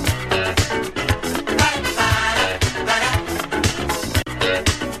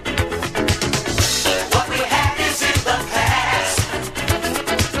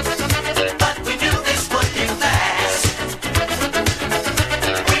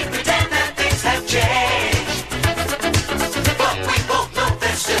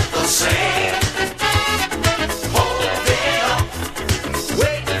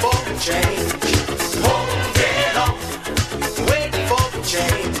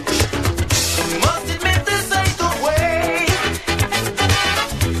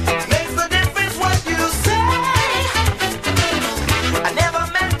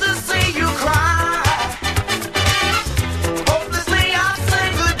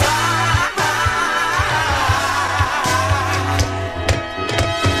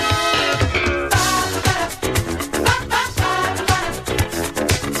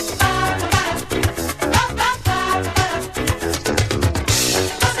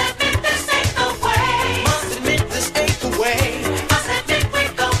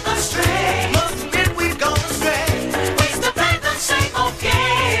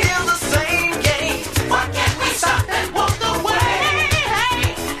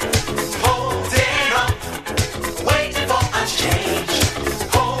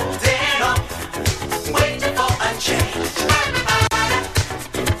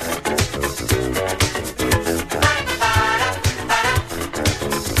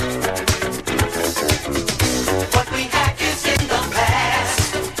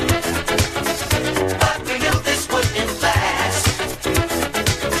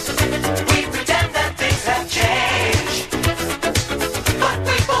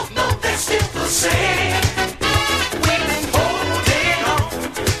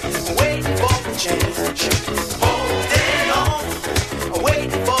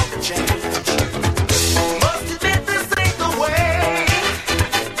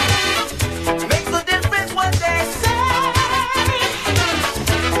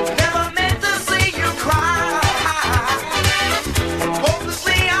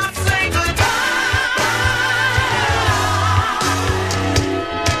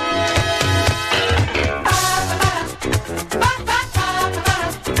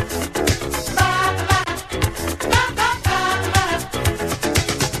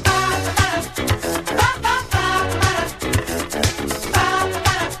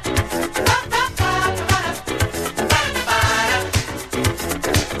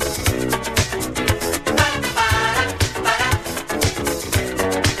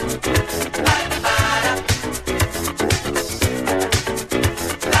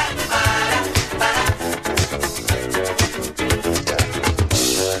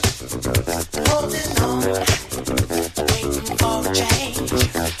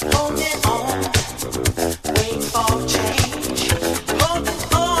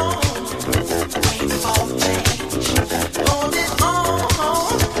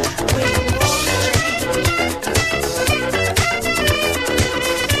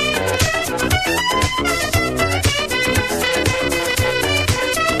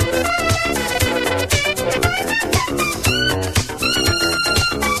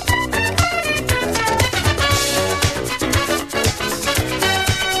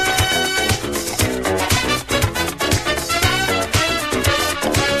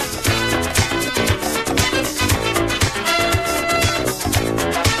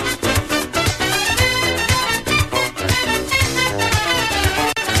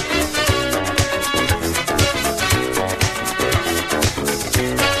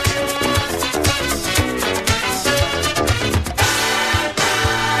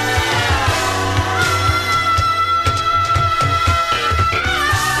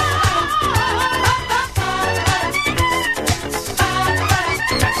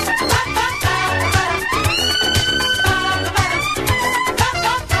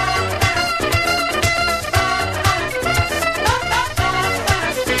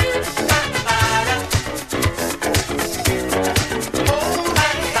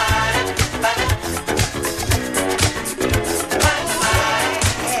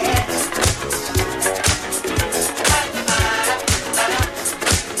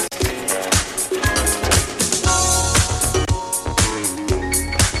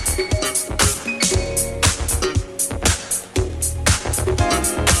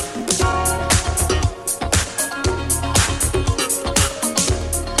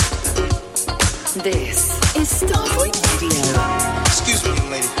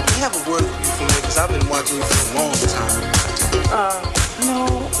 I've been watching you for a long time.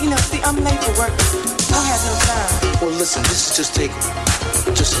 No, see, I'm late for work. I have no time. Well, listen, this is just taking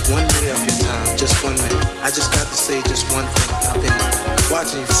just 1 minute of your time, just 1 minute. I just got to say just one thing. I've been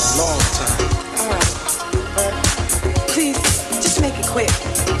watching you for a long time. All right, but please, just make it quick.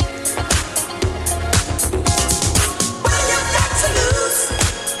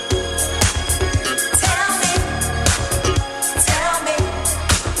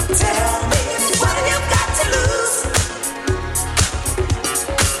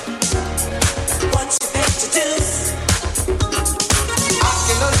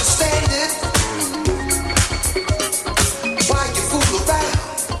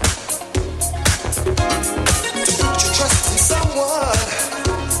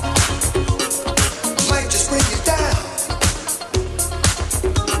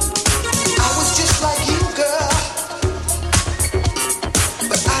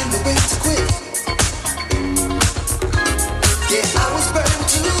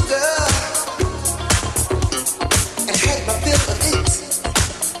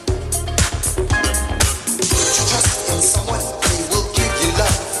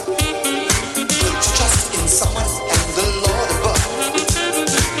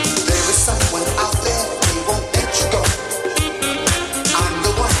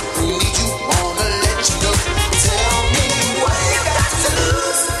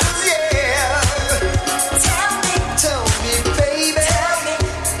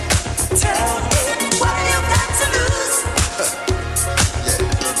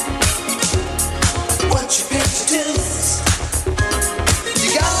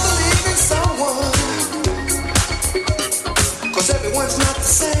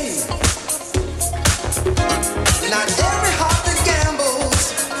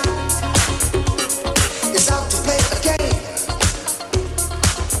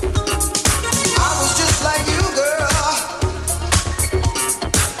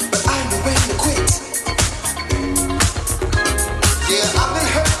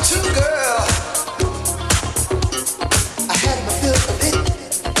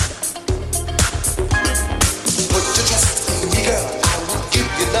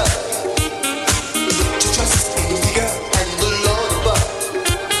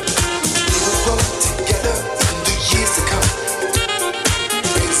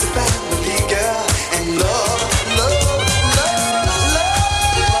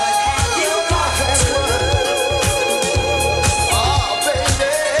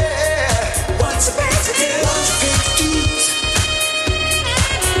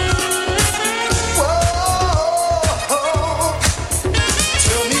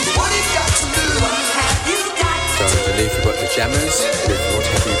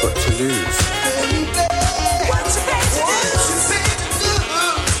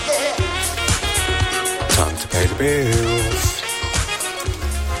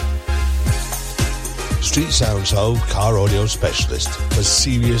 Car audio specialist for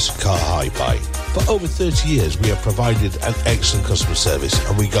serious car hi-fi. For over 30 years, we have provided an excellent customer service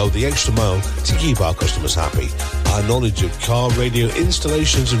and we go the extra mile to keep our customers happy. Our knowledge of car radio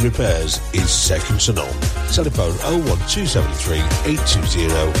installations and repairs is second to none. Telephone 01273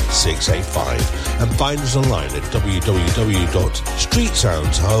 820 685 and find us online at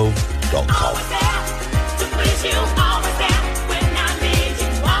www.streetsoundshove.com.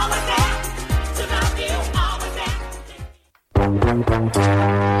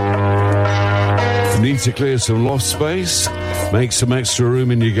 Need to clear some loft space? Make some extra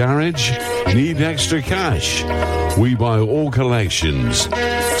room in your garage? Need extra cash? We buy all collections.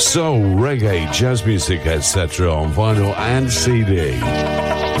 Soul, reggae, jazz music, etc. on vinyl and CD.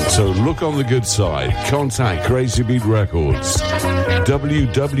 So look on the good side. Contact Crazy Beat Records.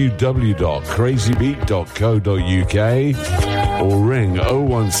 www.crazybeat.co.uk or ring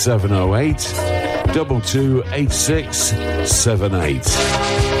 01708 228678.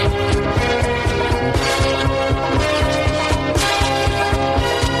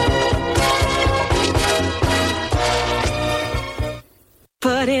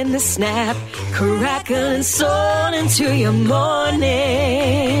 Put in the snap, crackle and soul into your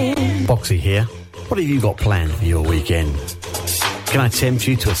morning. Boxy here. What have you got planned for your weekend? Can I tempt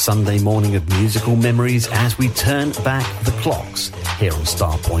you to a Sunday morning of musical memories as we turn back the clocks here on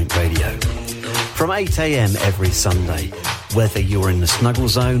Starpoint Radio? From 8 a.m. every Sunday, whether you're in the snuggle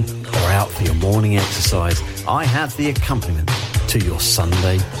zone or out for your morning exercise, I have the accompaniment to your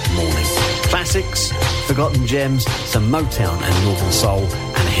Sunday morning. Classics, forgotten gems, some Motown and Northern Soul,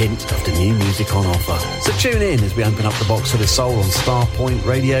 and a hint of the new music on offer. So tune in as we open up the box of the soul on Starpoint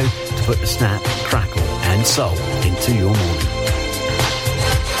Radio to put the snap, crackle and soul into your morning.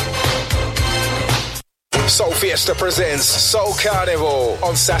 Soul Fiesta presents Soul Carnival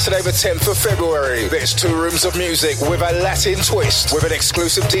on Saturday the 10th of February. There's 2 rooms of music with a Latin twist with an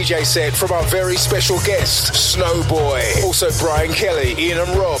exclusive DJ set from our very special guest, Snowboy. Also Brian Kelly, Ian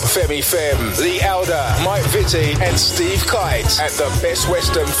and Rob, Femi Fem, Lee Alder, Mike Vitti and Steve Kite at the Best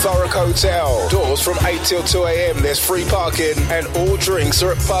Western Thurrock Hotel. Doors from 8 till 2 a.m. There's free parking and all drinks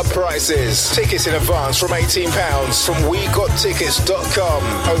are at pub prices. Tickets in advance from £18 from wegottickets.com.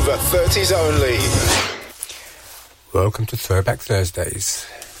 Over 30s only. Welcome to Throwback Thursdays.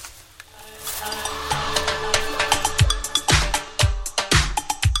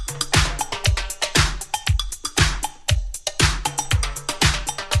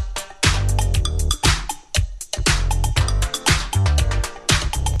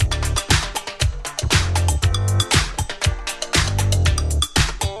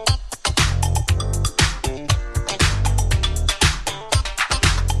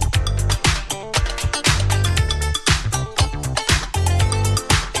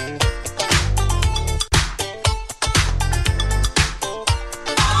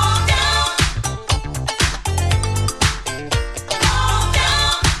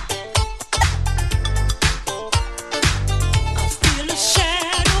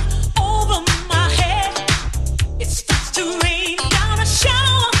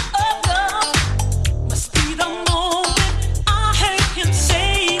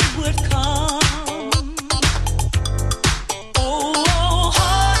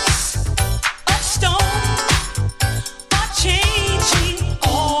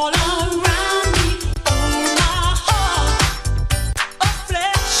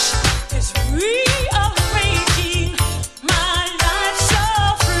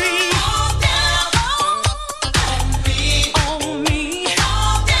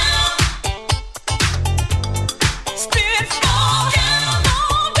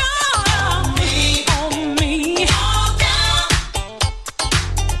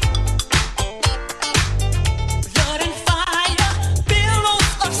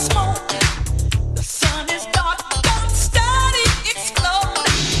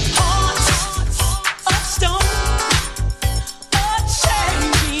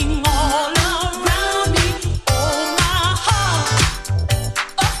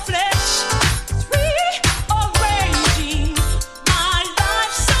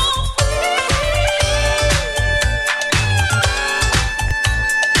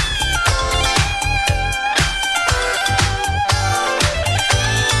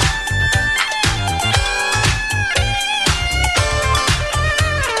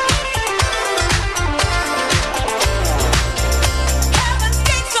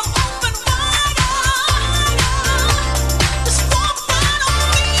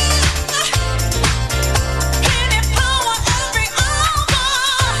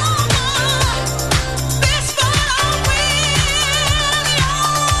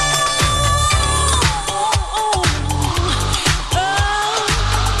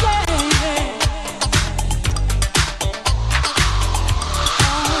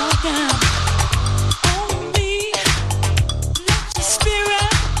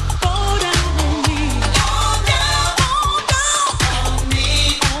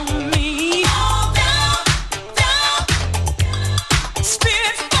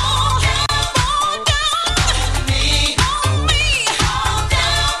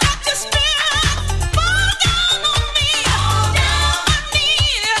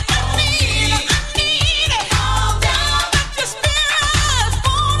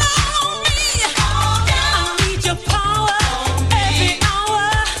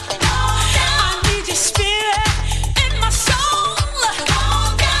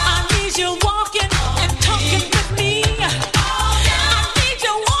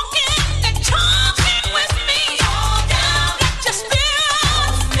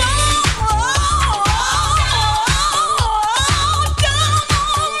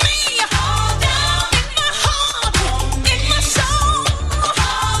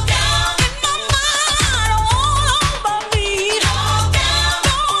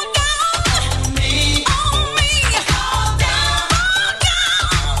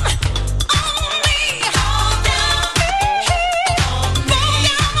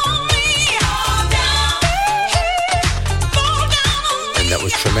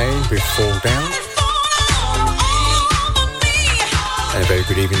 Fall Down. And a very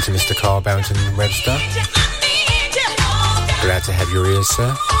good evening to Mr. Carl Barrington Webster. Glad to have your ears,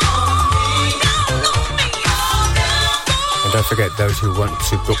 sir. And don't forget, those who want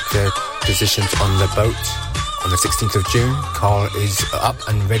to book their positions on the boat on the 16th of June, Carl is up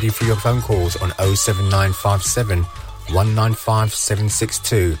and ready for your phone calls on 07957 195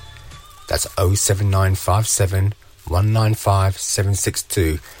 762. That's 07957 195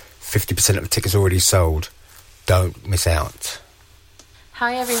 762. 50% of the tickets already sold. Don't miss out.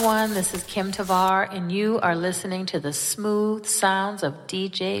 Hi everyone, this is Kim Tavar, and you are listening to the smooth sounds of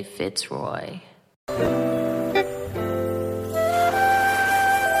DJ Fitzroy.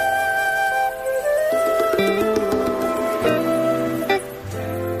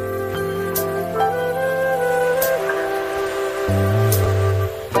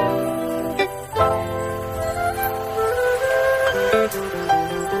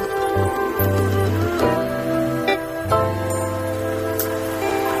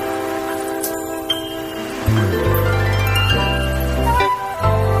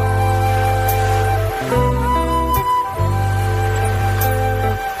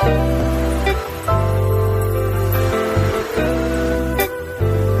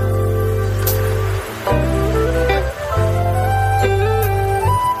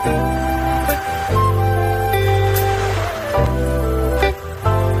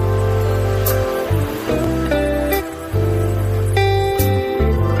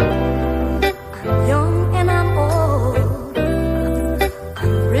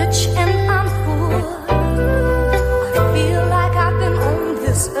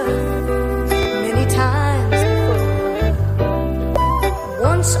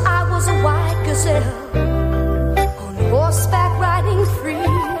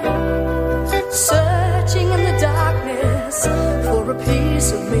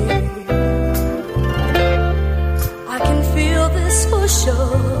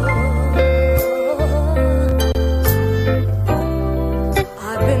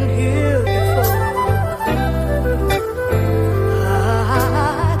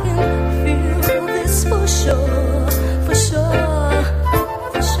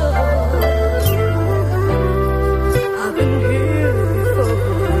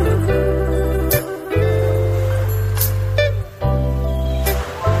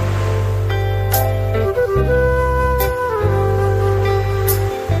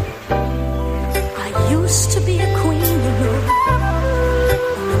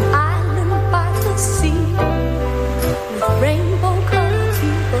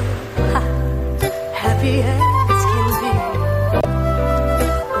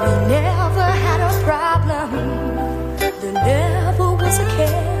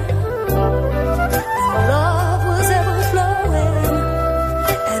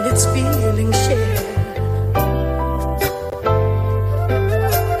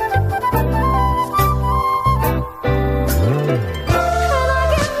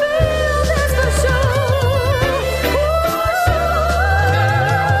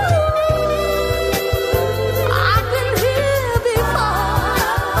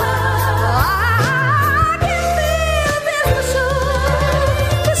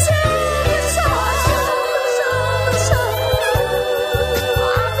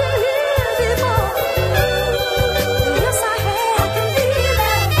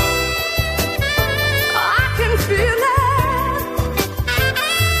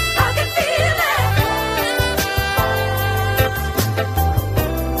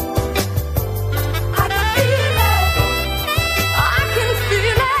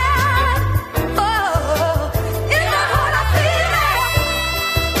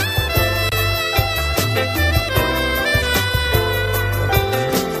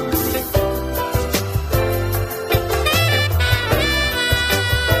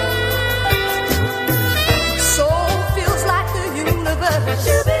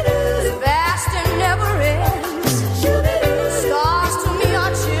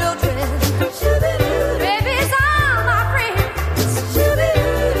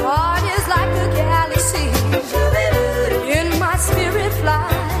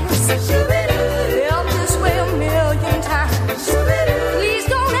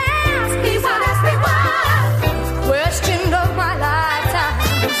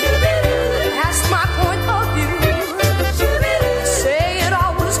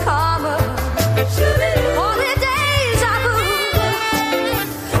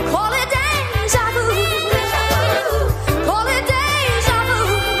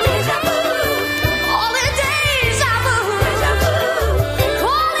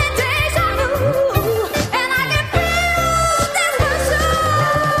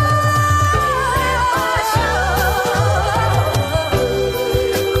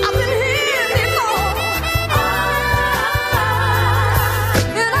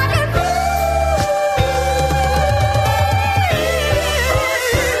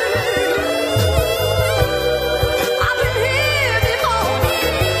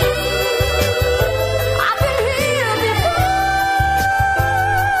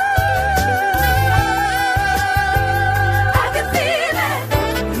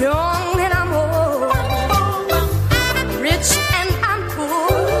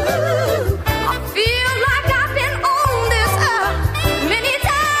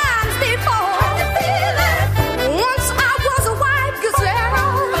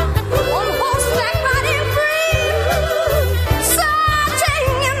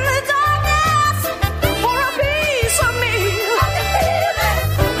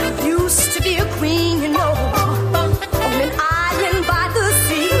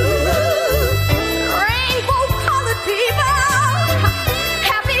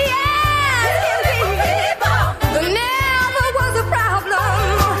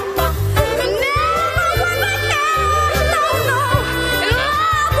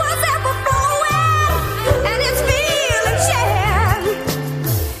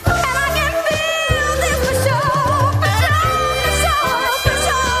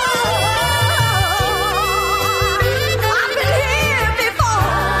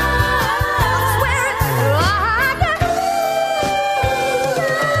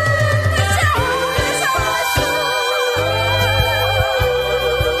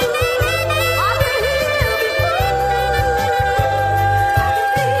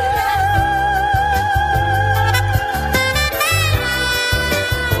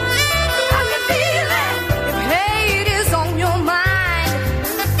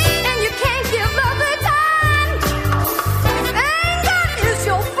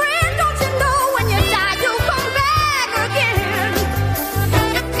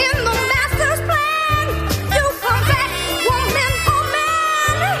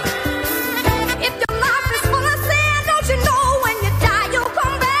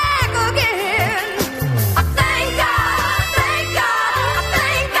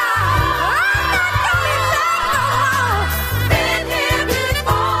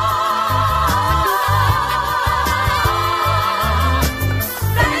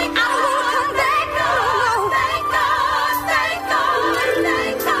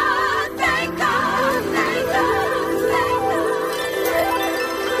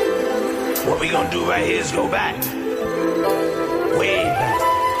 do right here is go back. Way back.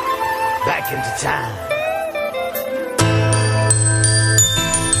 Back into time.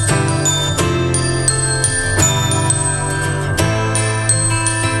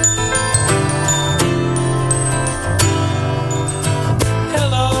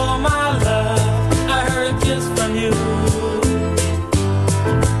 Hello, my love. I heard a kiss from you.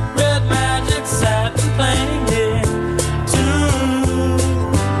 Red magic satin playing here too.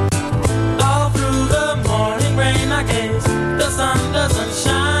 All through the morning rain, I guess the sun doesn't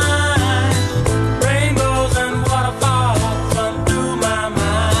shine. Rainbows and waterfalls run through my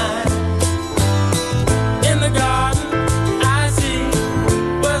mind. In the garden, I see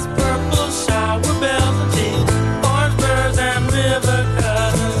was purple shower bells and tea, orange birds and river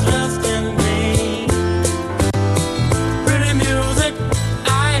cousins dressed in green. Pretty music I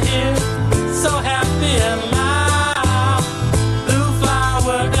hear, so happy and loud. Blue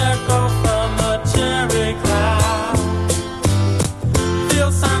flower echo from a cherry cloud.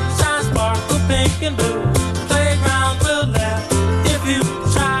 Feel sunshine sparkle pink and blue. Playground will laugh if you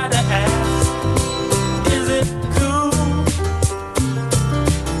try to ask, is it cool?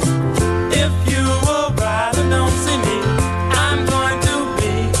 If you arrive and don't see me, I'm going to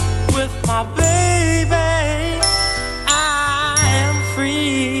be with my baby. I am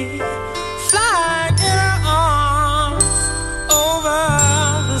free, flying in her arms over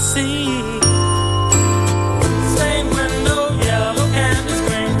the sea. Stained window, yellow candy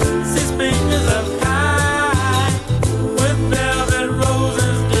screen, 6 fingers of sky with velvet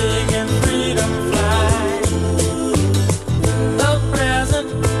roses big and freedom fly. A present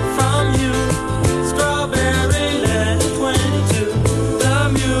from you, strawberry letter 22. The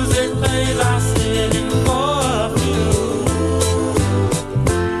music plays, I sitting for a few.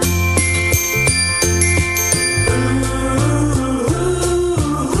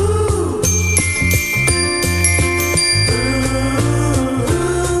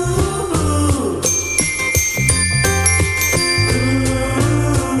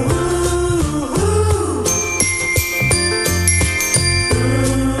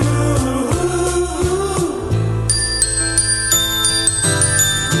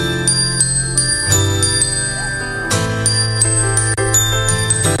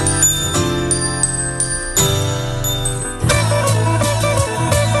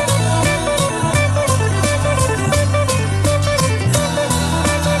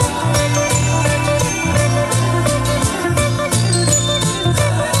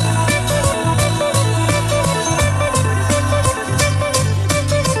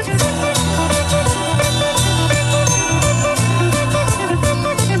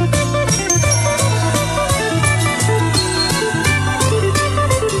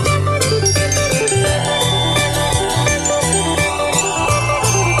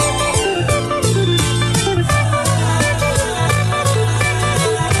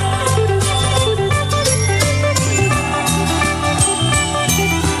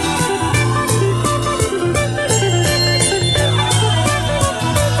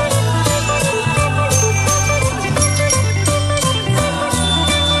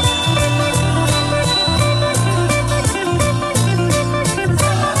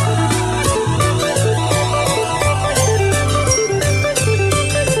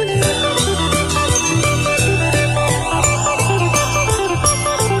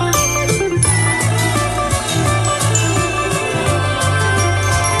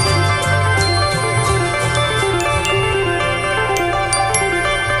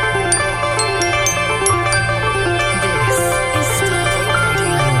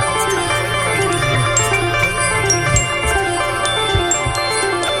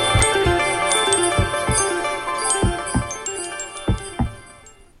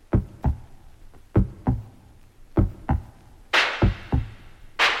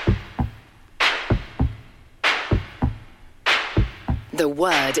 The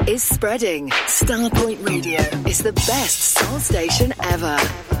word is spreading. Starpoint Radio is the best soul station ever.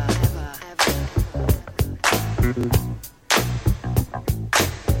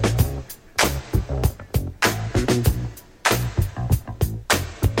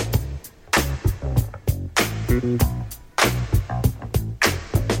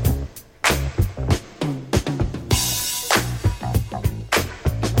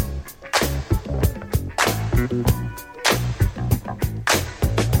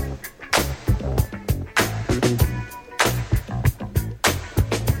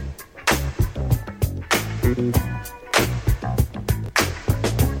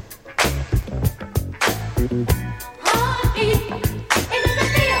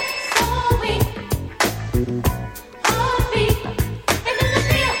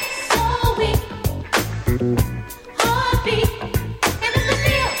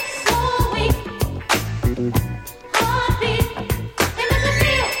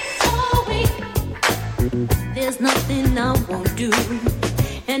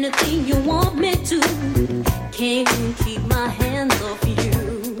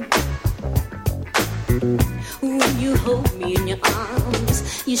 When you hold me in your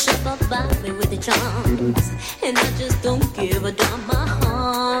arms, you shove up by me with your charms, and I just don't give a damn. My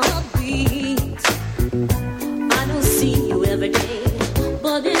heart beats. I don't see you every day,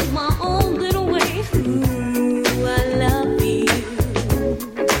 but in my own little way, ooh, I love you.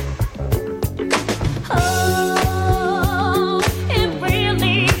 Oh, it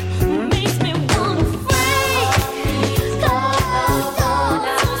really makes me wanna freak. So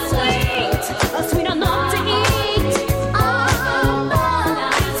sweet, sweet enough to eat. It's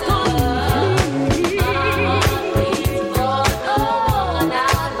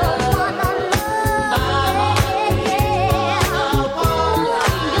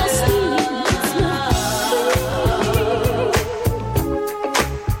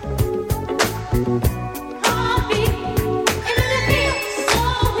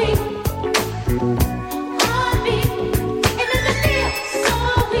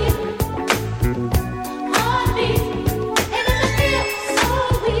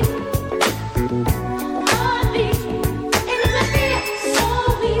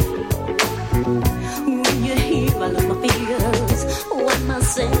when you hear all of my fears, what my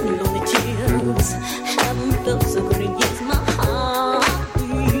sad lonely tears, haven't felt so good in years. My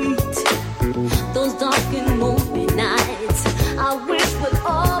heartbeat, those dark and lonely nights, I wish with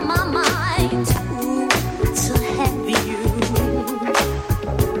all my might, ooh, to have you.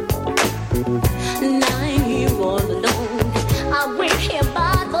 Lying here all alone, I wait here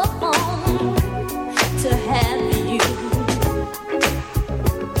by the phone to have you.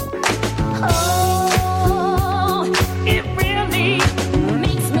 Oh, it really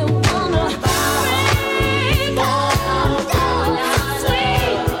makes me wanna break.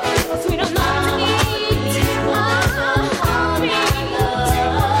 Sweet, sweet enough to eat. My heartbeat, my love is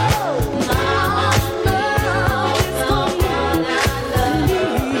gonna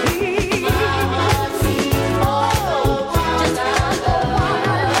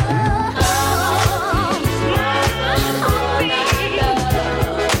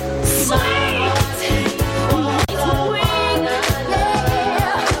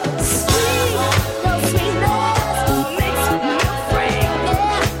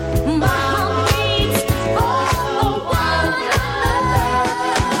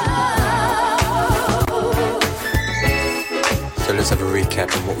leave. So let's have a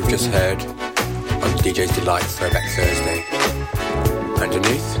recap on what we've just heard on DJ's Delight Throwback Thursday.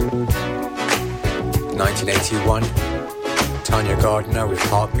 Underneath, 1981, Tanya Gardner with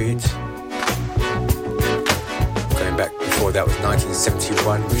Heartbeat. Going back before that was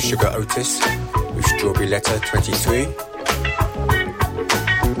 1971 with Sugar Otis with Strawberry Letter 23.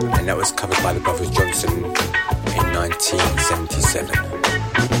 And that was covered by the Brothers Johnson in 1977.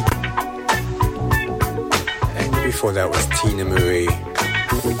 And before that was Tina Marie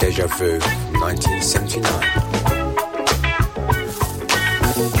with Deja Vu from 1979.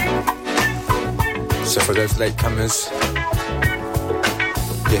 So for those latecomers,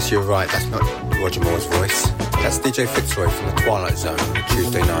 yes, you're right, that's not Roger Moore's voice. That's DJ Fitzroy from the Twilight Zone on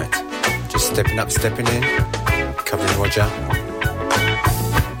Tuesday night. Just stepping up, stepping in, covering Roger.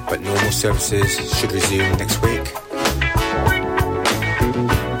 But normal services should resume next week.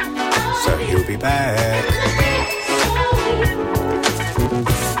 So he'll be back.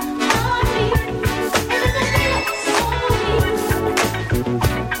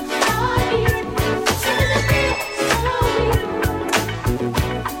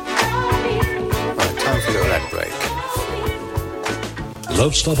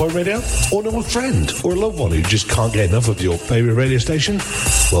 Love Starpoint Radio? Or know a friend or a loved one who just can't get enough of your favourite radio station?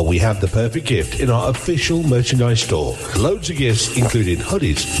 Well, we have the perfect gift in our official merchandise store. Loads of gifts including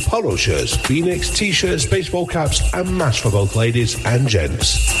hoodies, polo shirts, V-necks, t-shirts, baseball caps and masks for both ladies and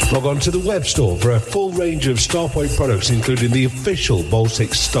gents. Log on to the web store for a full range of Starpoint products including the official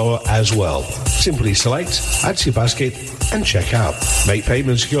Baltic store as well. Simply select, add to your basket and check out. Make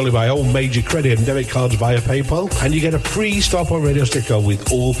payments securely by all major credit and debit cards via PayPal and you get a free Starpoint Radio sticker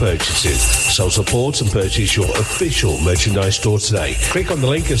with all purchases. So support and purchase your official merchandise store today. Click on the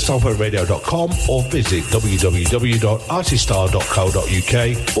link at starpointradio.com or visit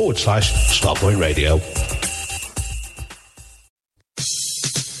www.artistar.co.uk/Starpoint Radio.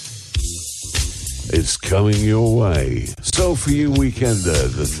 It's coming your way. So for you Weekender,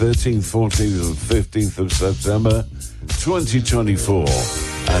 the 13th, 14th and 15th of September 2024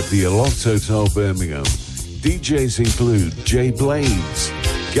 at the Aloft Hotel Birmingham. DJs include Jay Blades,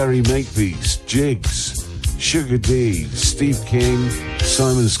 Gary Makepeace, Jigs, Sugar D, Steve King,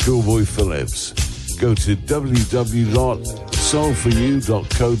 Simon Schoolboy Phillips. Go to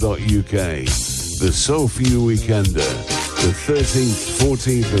www.soulforyou.co.uk. The Soul For You Weekender, the 13th,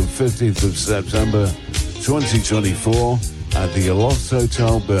 14th and 15th of September 2024 at the Aloft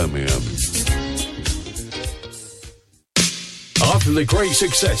Hotel, Birmingham. After the great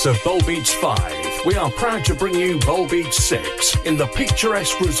success of Bowl Beach 5, we are proud to bring you Bowl Beach 6 in the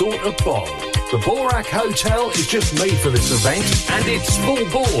picturesque resort of Bowl. The Borak Hotel is just made for this event, and it's full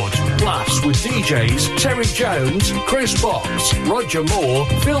board. Plus, with DJs Terry Jones, Chris Box, Roger Moore,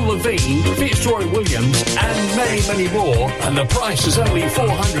 Phil Levine, Fitzroy Williams, and many, many more. And the price is only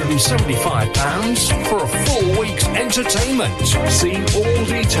 £475 for a full week's entertainment. See all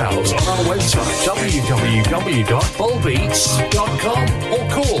details on our website, www.bowlbeats.com, or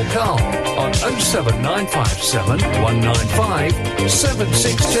call Carl on 07957 195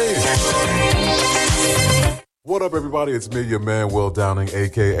 762. What up, everybody? It's me, your man, Will Downing,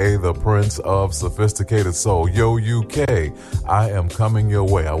 a.k.a. the Prince of Sophisticated Soul. Yo, UK, I am coming your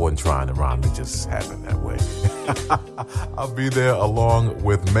way. I wasn't trying to rhyme. It just happened that way. I'll be there along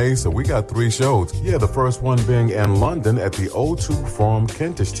with Mesa. We got 3 shows. Yeah, the first one being in London at the O2 Forum,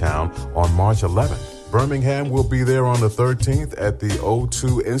 Kentish Town on March 11th. Birmingham will be there on the 13th at the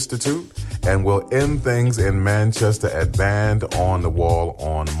O2 Institute, and we'll end things in Manchester at Band on the Wall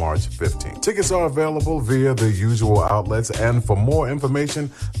on March 15th. Tickets are available via the usual outlets, and for more information,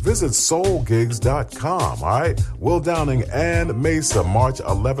 visit soulgigs.com. All right? Will Downing and Mesa, March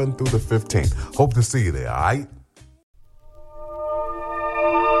 11th through the 15th. Hope to see you there, all right?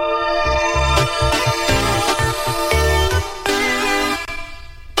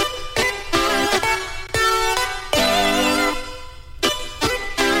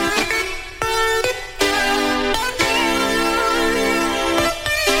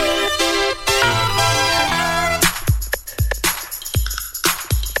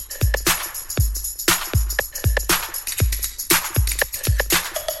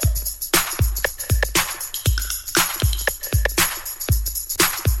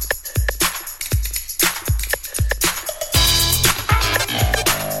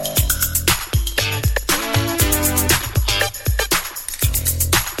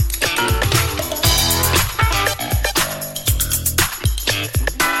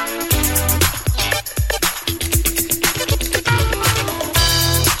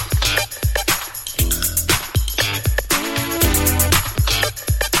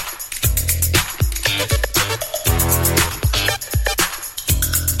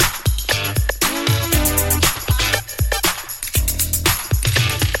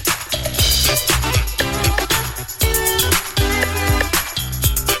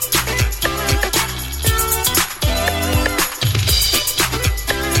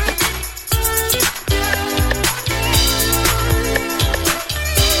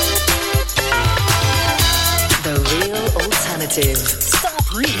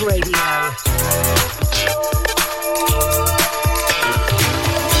 Starpoint Radio.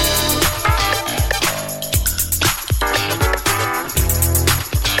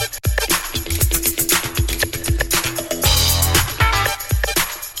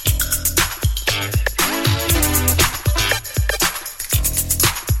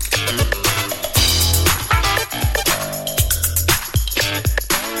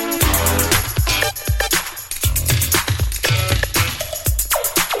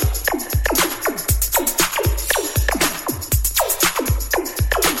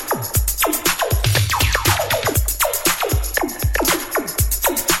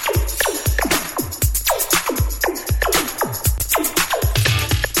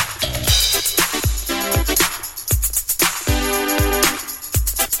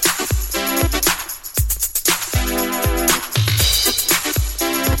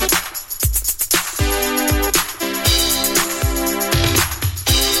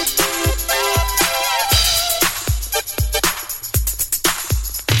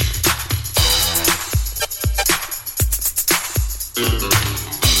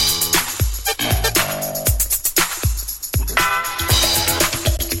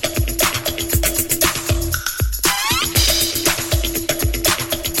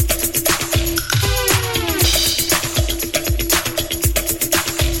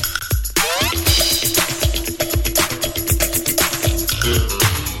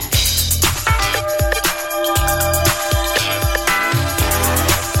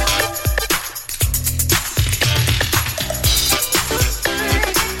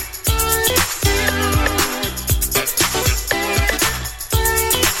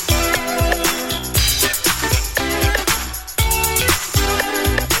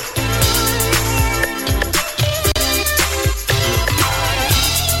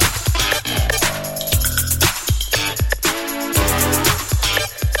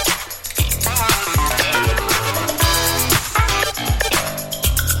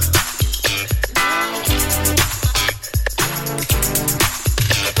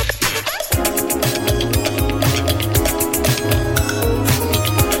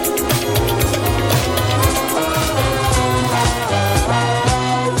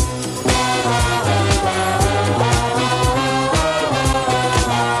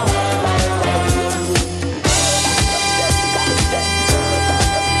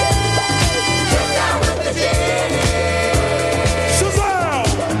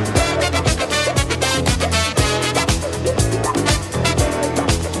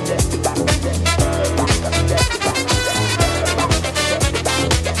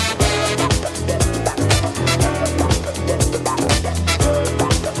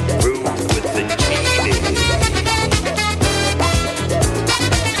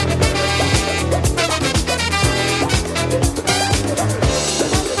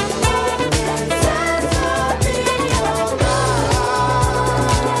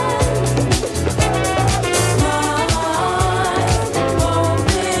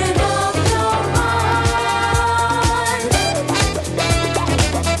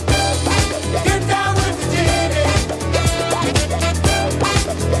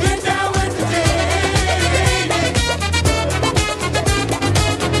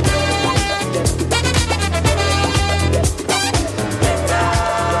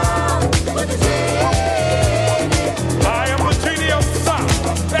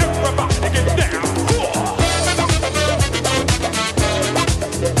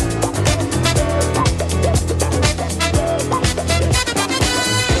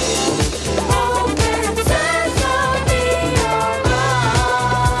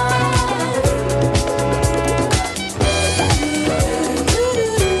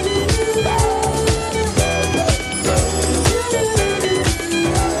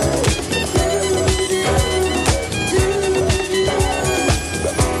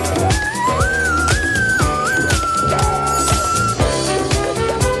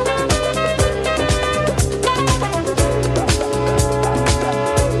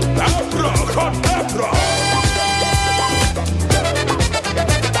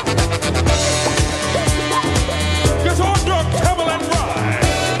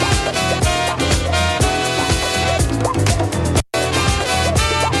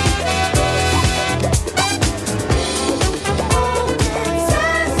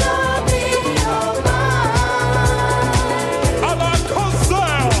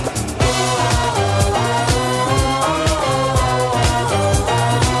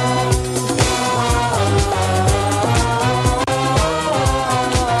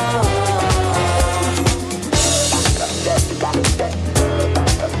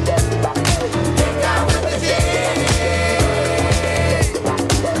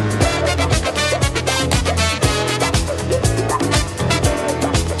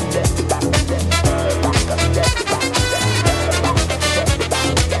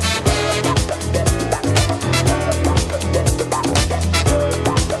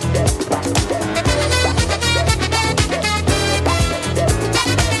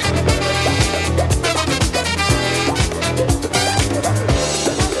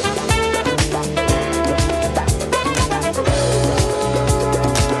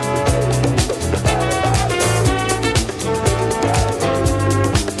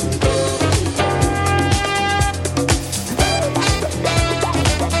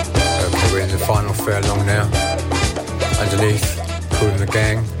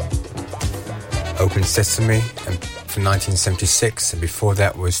 Sesame from 1976, and before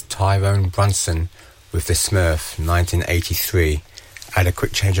that was Tyrone Brunson with The Smurf, 1983. I had a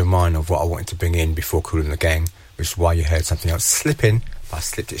quick change of mind of what I wanted to bring in before Kool and the Gang, which is why you heard something else slip in, but I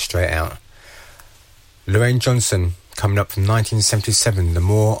slipped it straight out. Lorraine Johnson, coming up from 1977, The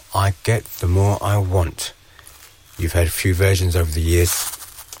More I Get, The More I Want. You've heard a few versions over the years.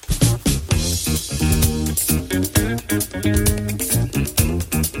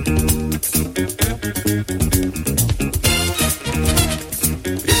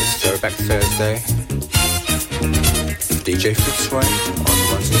 This is Throwback Thursday. DJ Fitzroy on the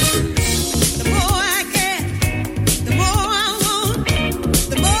ones and twos. The more I get, the more I want.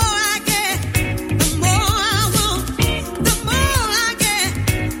 The more I get, the more I want. The more I get,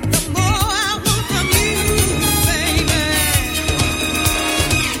 the more I want from you, baby.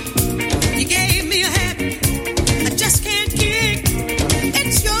 You gave me a habit I just can't kick.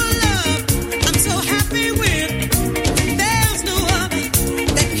 It's your love I'm so happy with. There's no other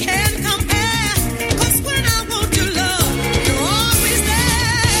that can compare. 'Cause when I want your love, you're always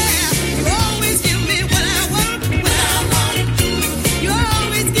there. You always give me what I want, when I want it. You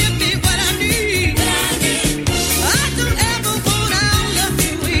always give me what I need, when I need. I don't ever want our love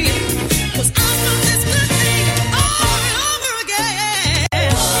to end. 'Cause I know this good thing over and over again. The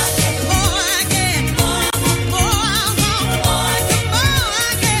more I get, the more I want. The more I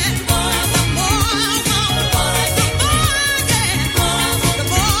get, the more I want. The more I get, the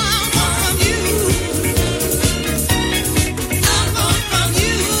more I want from you. I want from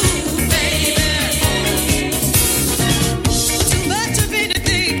you, baby. Too much of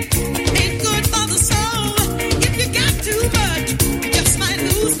anything ain't good for the soul. If you got too much, you just might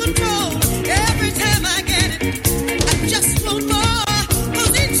lose control. Every time I get it, I just want more.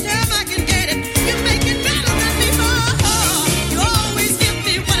 'Cause each time I can get it, you make it better than before. You always give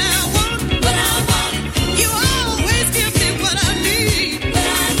me what I want, when I want it. You always give me what I need, when I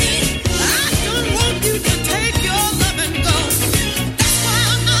need. I don't want you to take your love and go. That's why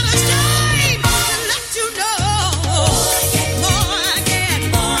I'm not ashamed to let you know. The more I get, the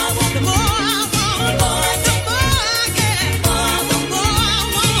more I want. The more I want, the more I get, the more I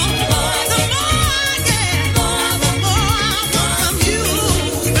want. The more I get, the more I want from you,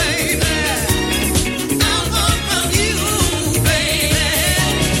 baby. I want from you, baby.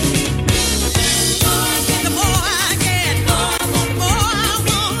 The more I get, the more I want. The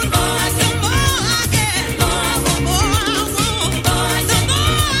more I get, the more I want. The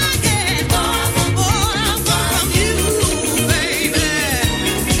more I get, the more I want from you,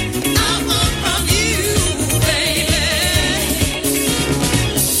 baby. I want from you,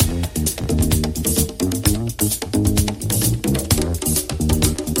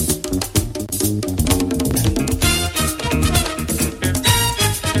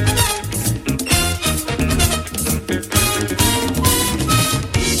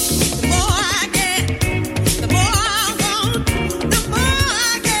 The more I get, the more I want. The more I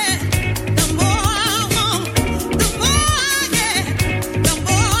get, the more I want. The more I get, the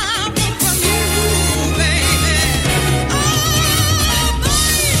more I want from you, baby. Oh,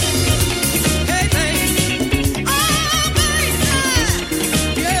 baby, hey, baby, oh, baby,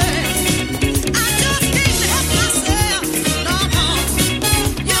 yeah. I just can't help myself, no more.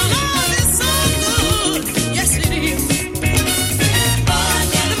 Your love is so good, yes it is. The more I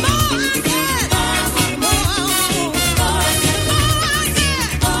get, the more I want.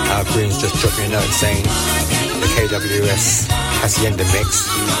 Al Green's just dropped me a note saying the KWS Hacienda mix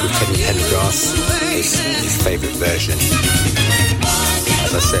with Teddy Pendergrass is his favourite version.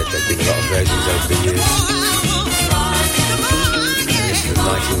 As I said, there have been a lot of versions over the years. This is the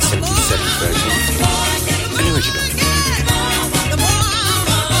 1977 version, an original.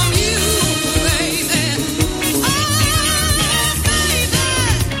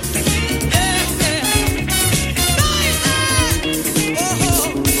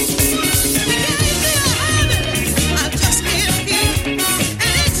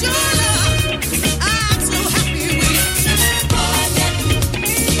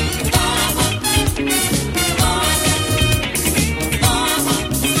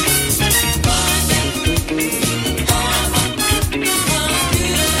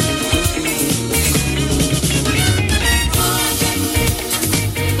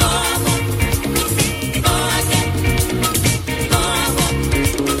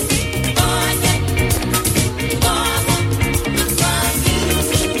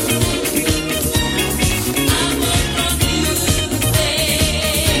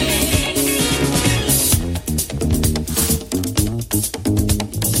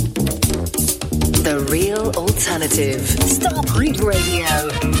 The Real Alternative. Starpoint Radio.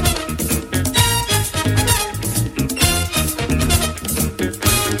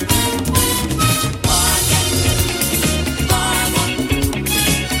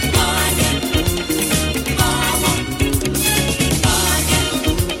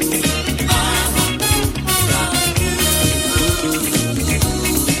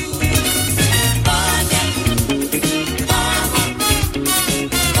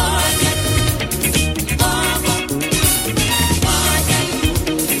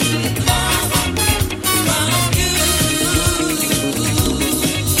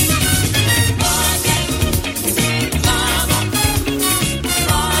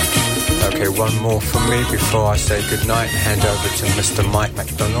 one more from me before I say goodnight and hand over to Mr. Mike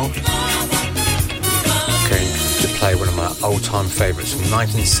McDonald. Going to play one of my old-time favourites from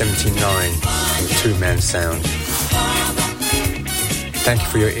 1979 from Two-Man Sound. Thank you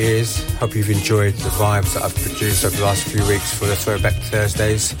for your ears. Hope you've enjoyed the vibes that I've produced over the last few weeks for the Throwback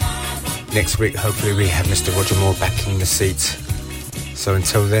Thursdays. Next week, hopefully, we have Mr. Roger Moore back in the seat. So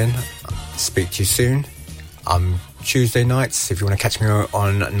until then, speak to you soon. Tuesday nights, if you want to catch me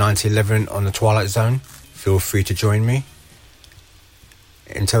on 9-11 on the Twilight Zone, feel free to join me.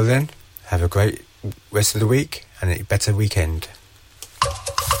 Until then, have a great rest of the week and a better weekend.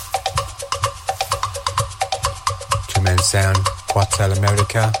 Two-Man Sound, Quartel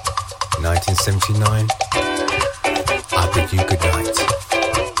America, 1979. I bid you good night.